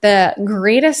 the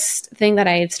greatest thing that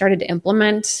I've started to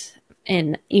implement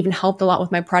and even helped a lot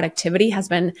with my productivity has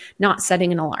been not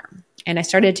setting an alarm. And I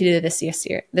started to do this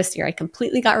year. I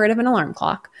completely got rid of an alarm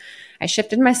clock. I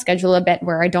shifted my schedule a bit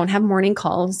where I don't have morning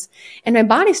calls, and my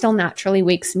body still naturally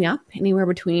wakes me up anywhere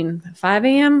between 5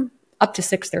 a.m. up to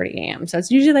 6:30 a.m. So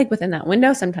it's usually like within that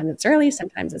window. Sometimes it's early,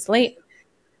 sometimes it's late.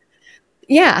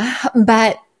 Yeah,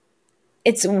 but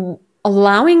it's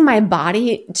allowing my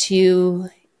body to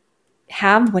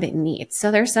have what it needs. So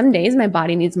there's some days my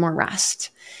body needs more rest.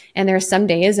 And there's some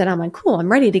days that I'm like, cool,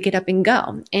 I'm ready to get up and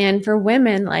go. And for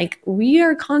women, like we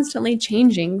are constantly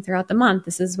changing throughout the month.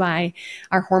 This is why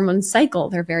our hormones cycle,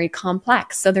 they're very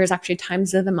complex. So there's actually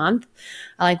times of the month,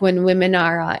 like when women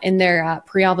are in their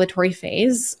pre-ovulatory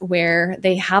phase where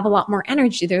they have a lot more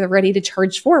energy, they're ready to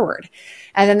charge forward.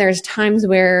 And then there's times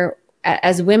where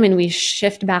as women, we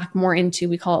shift back more into,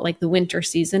 we call it like the winter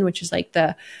season, which is like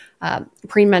the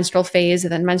premenstrual phase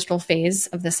and then menstrual phase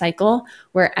of the cycle,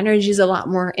 where energy is a lot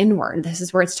more inward. This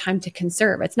is where it's time to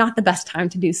conserve. It's not the best time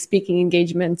to do speaking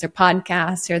engagements or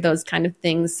podcasts or those kind of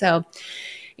things. So,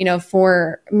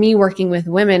 for me working with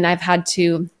women, I've had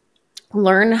to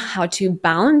learn how to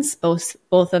balance both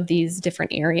of these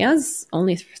different areas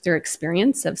only through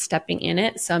experience of stepping in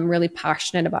it. So I'm really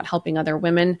passionate about helping other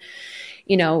women,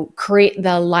 create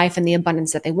the life and the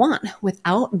abundance that they want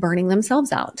without burning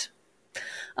themselves out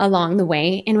along the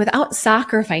way and without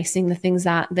sacrificing the things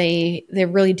that they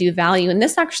really do value. And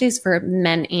this actually is for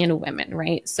men and women,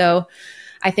 right? So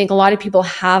I think a lot of people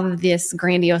have this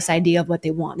grandiose idea of what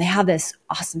they want. They have this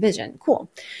awesome vision.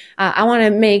 Cool. I want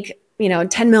to make,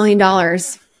 $10 million.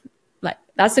 Like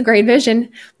that's a great vision,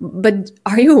 but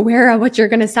are you aware of what you're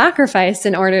going to sacrifice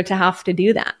in order to have to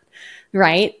do that?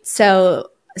 Right? So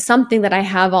something that I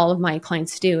have all of my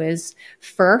clients do is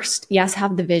first, yes,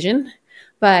 have the vision,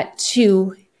 but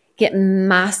two, get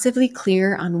massively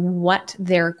clear on what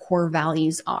their core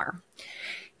values are.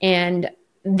 And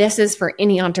this is for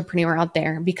any entrepreneur out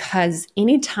there, because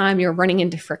anytime you're running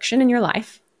into friction in your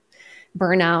life,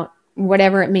 burnout,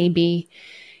 whatever it may be,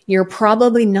 you're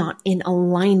probably not in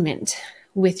alignment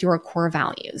with your core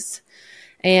values.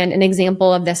 And an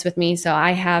example of this with me, so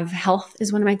I have health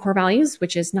is one of my core values,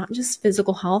 which is not just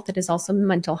physical health, it is also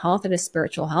mental health, it is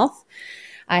spiritual health.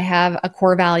 I have a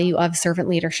core value of servant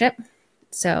leadership.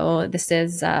 So this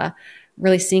is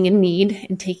really seeing a need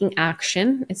and taking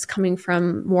action. It's coming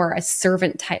from more a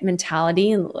servant type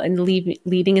mentality and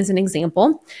leading as an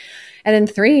example. And then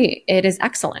 3, it is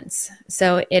excellence.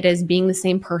 So it is being the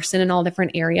same person in all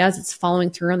different areas. It's following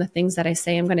through on the things that I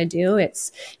say I'm going to do.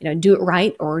 It's, do it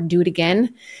right or do it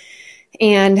again.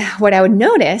 And what I would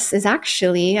notice is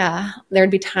actually there'd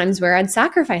be times where I'd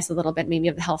sacrifice a little bit maybe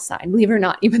of the health side, believe it or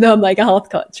not, even though I'm like a health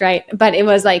coach, right? But it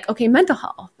was like, okay, mental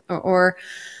health or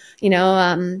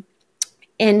and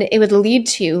it would lead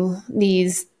to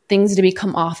these things to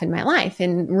become off in my life.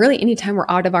 And really anytime we're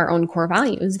out of our own core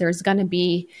values, there's going to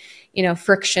be,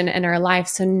 friction in our life.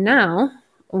 So now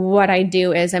what I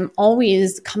do is I'm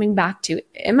always coming back to,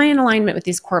 am I in alignment with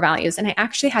these core values? And I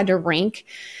actually had to rank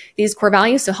these core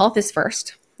values. So health is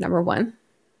first, number 1,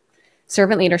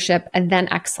 servant leadership, and then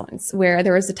excellence, where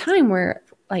there was a time where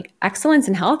like excellence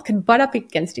and health could butt up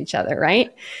against each other,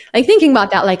 right? Like thinking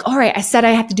about that, like, all right, I said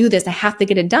I have to do this. I have to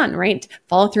get it done, right?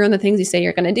 Follow through on the things you say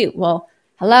you're going to do. Well,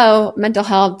 hello, mental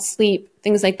health, sleep,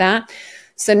 things like that.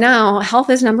 So now health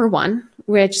is number 1,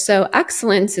 so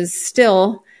excellence is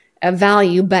still a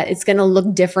value, but it's going to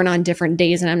look different on different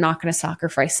days. And I'm not going to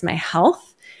sacrifice my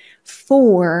health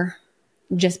for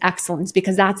just excellence,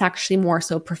 because that's actually more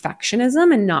so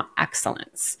perfectionism and not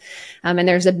excellence. And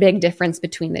there's a big difference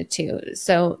between the two.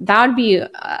 So that would be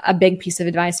a big piece of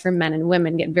advice for men and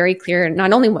women. Get very clear,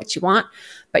 not only what you want,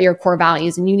 but your core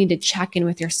values. And you need to check in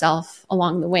with yourself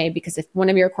along the way, because if one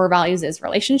of your core values is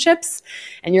relationships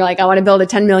and you're like, I want to build a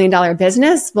 $10 million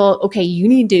business, well, okay, you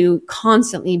need to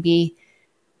constantly be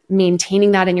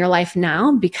maintaining that in your life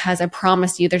now, because I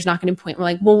promise you there's not going to be a point where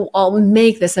like, well, I'll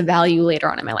make this a value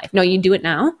later on in my life. No, you do it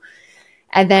now.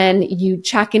 And then you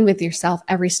check in with yourself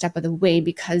every step of the way,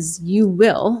 because you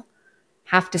will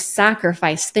have to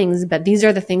sacrifice things, but these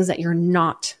are the things that you're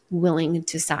not willing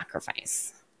to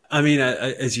sacrifice. I mean,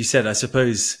 as you said, I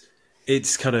suppose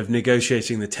it's kind of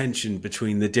negotiating the tension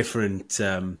between the different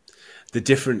kind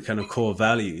of core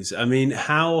values. I mean,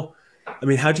 how do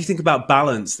you think about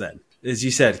balance then? As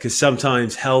you said, because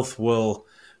sometimes health will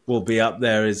be up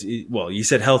there as well. You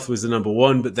said health was the number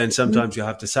one, but then sometimes you'll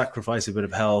have to sacrifice a bit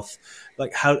of health.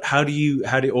 Like how do you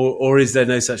or is there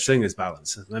no such thing as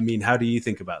balance? I mean, how do you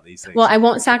think about these things? Well, I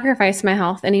won't sacrifice my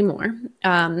health anymore.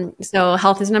 So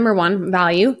health is number one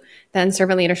value, then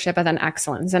servant leadership, and then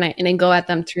excellence. And I go at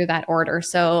them through that order.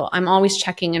 So I'm always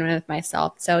checking in with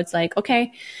myself. So it's like,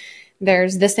 okay,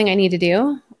 there's this thing I need to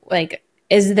do. Like,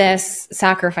 is this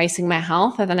sacrificing my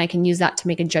health? And then I can use that to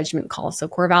make a judgment call. So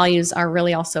core values are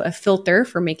really also a filter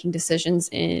for making decisions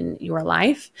in your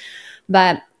life.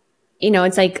 But,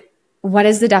 it's like, what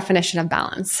is the definition of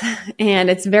balance? And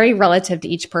it's very relative to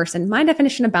each person. My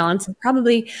definition of balance is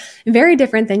probably very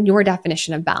different than your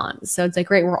definition of balance. So it's like,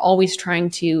 great, we're always trying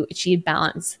to achieve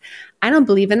balance. I don't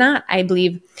believe in that. I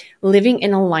believe living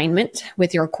in alignment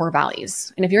with your core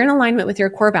values. And if you're in alignment with your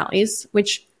core values,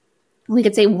 which we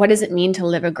could say, what does it mean to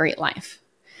live a great life?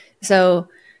 So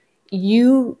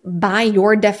you, by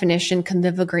your definition, can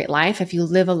live a great life if you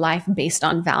live a life based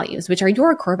on values, which are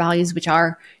your core values, which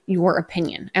are your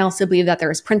opinion. I also believe that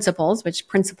there's principles, which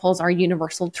principles are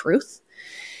universal truth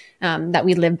that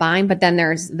we live by, but then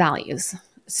there's values.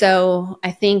 So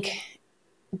I think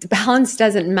balance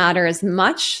doesn't matter as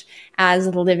much as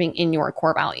living in your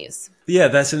core values. Yeah,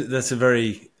 that's a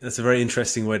very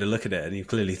interesting way to look at it, and you've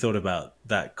clearly thought about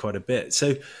that quite a bit.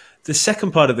 So, the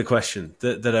second part of the question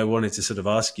that I wanted to sort of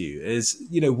ask you is,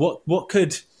 what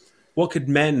could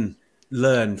men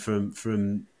learn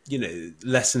from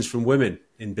lessons from women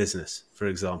in business, for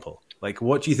example? Like,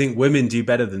 what do you think women do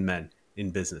better than men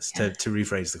in business? To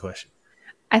rephrase the question,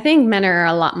 I think men are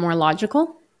a lot more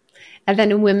logical. And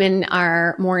then women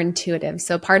are more intuitive.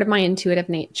 So part of my intuitive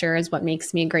nature is what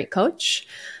makes me a great coach.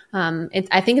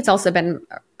 I think it's also been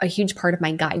a huge part of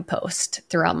my guidepost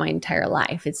throughout my entire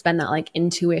life. It's been that like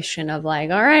intuition of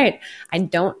like, all right, I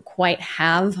don't quite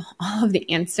have all of the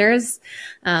answers,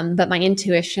 but my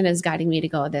intuition is guiding me to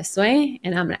go this way,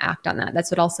 and I'm going to act on that.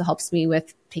 That's what also helps me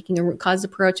with taking a root cause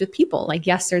approach with people. Like,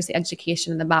 yes, there's the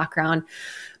education in the background,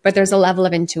 but there's a level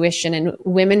of intuition, and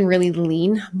women really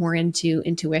lean more into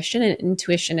intuition. And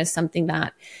intuition is something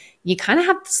that you kind of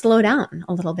have to slow down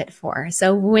a little bit for.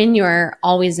 So when you're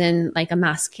always in like a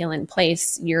masculine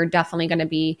place, you're definitely going to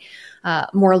be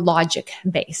more logic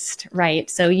based, right?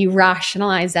 So you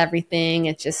rationalize everything.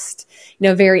 It's just,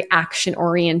 very action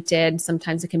oriented.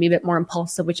 Sometimes it can be a bit more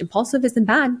impulsive, which impulsive isn't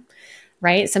bad,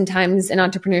 right? Sometimes in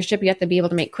entrepreneurship, you have to be able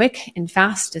to make quick and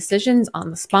fast decisions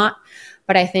on the spot.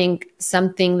 But I think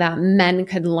something that men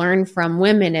could learn from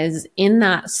women is in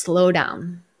that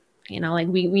slowdown. Like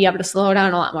we have to slow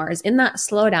down a lot more. Is in that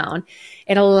slowdown,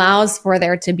 it allows for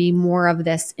there to be more of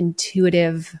this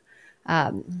intuitive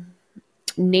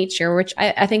nature, which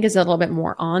I think is a little bit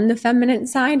more on the feminine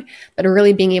side, but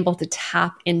really being able to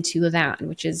tap into that,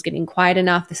 which is getting quiet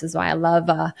enough. This is why I love,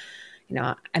 I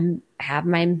have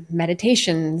my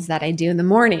meditations that I do in the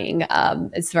morning.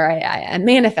 It's where I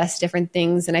manifest different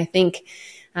things. And I think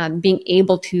being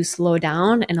able to slow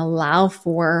down and allow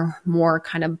for more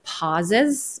kind of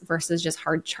pauses versus just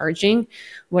hard charging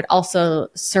would also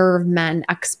serve men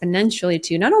exponentially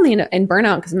too, not only in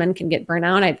burnout, because men can get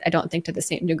burnout. I don't think to the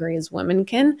same degree as women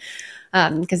can,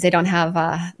 because they don't have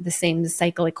the same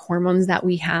cyclic hormones that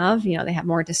we have. They have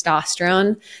more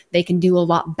testosterone. They can do a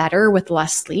lot better with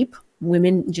less sleep.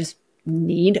 Women just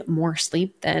need more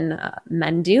sleep than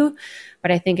men do. But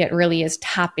I think it really is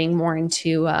tapping more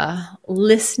into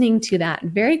listening to that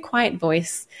very quiet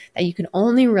voice that you can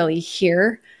only really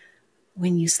hear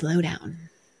when you slow down.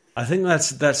 I think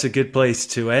that's a good place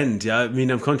to end. I mean,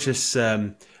 I'm conscious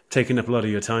taking up a lot of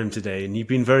your time today, and you've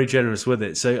been very generous with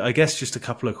it. So I guess just a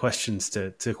couple of questions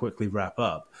to quickly wrap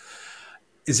up.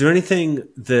 Is there anything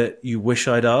that you wish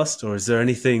I'd asked, or is there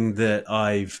anything that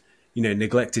I've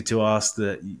neglected to ask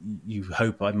that you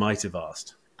hope I might have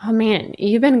asked? Oh man,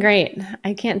 you've been great.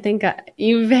 I can't think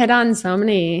you've hit on so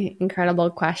many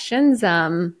incredible questions.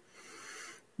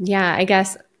 Yeah, I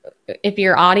guess if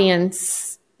your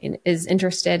audience is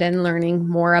interested in learning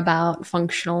more about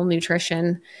functional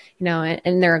nutrition,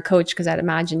 and they're a coach, because I'd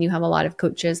imagine you have a lot of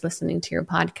coaches listening to your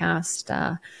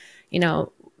podcast.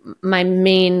 My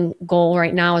main goal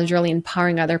right now is really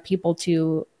empowering other people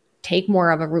to take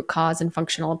more of a root cause and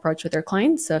functional approach with their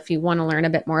clients. So if you want to learn a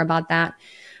bit more about that,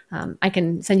 I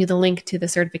can send you the link to the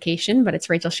certification, but it's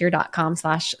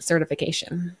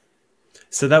rachelscheer.com/certification.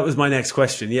 So that was my next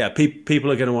question. Yeah,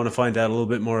 people are going to want to find out a little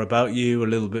bit more about you, a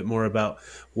little bit more about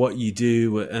what you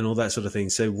do and all that sort of thing.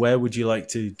 So where would you like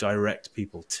to direct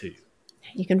people to?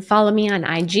 You can follow me on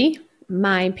IG.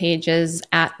 My page is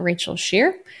at Rachel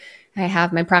Scheer. I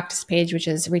have my practice page, which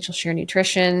is Rachel Scheer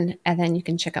Nutrition. And then you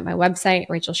can check out my website,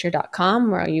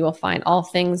 rachelscheer.com, where you will find all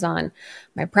things on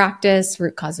my practice,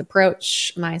 root cause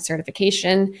approach, my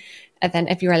certification. And then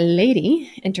if you're a lady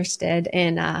interested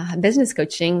in business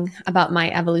coaching, about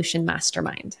my Evolution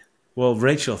Mastermind. Well,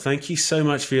 Rachel, thank you so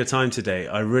much for your time today.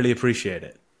 I really appreciate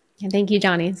it. And thank you,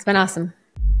 Johnny. It's been awesome.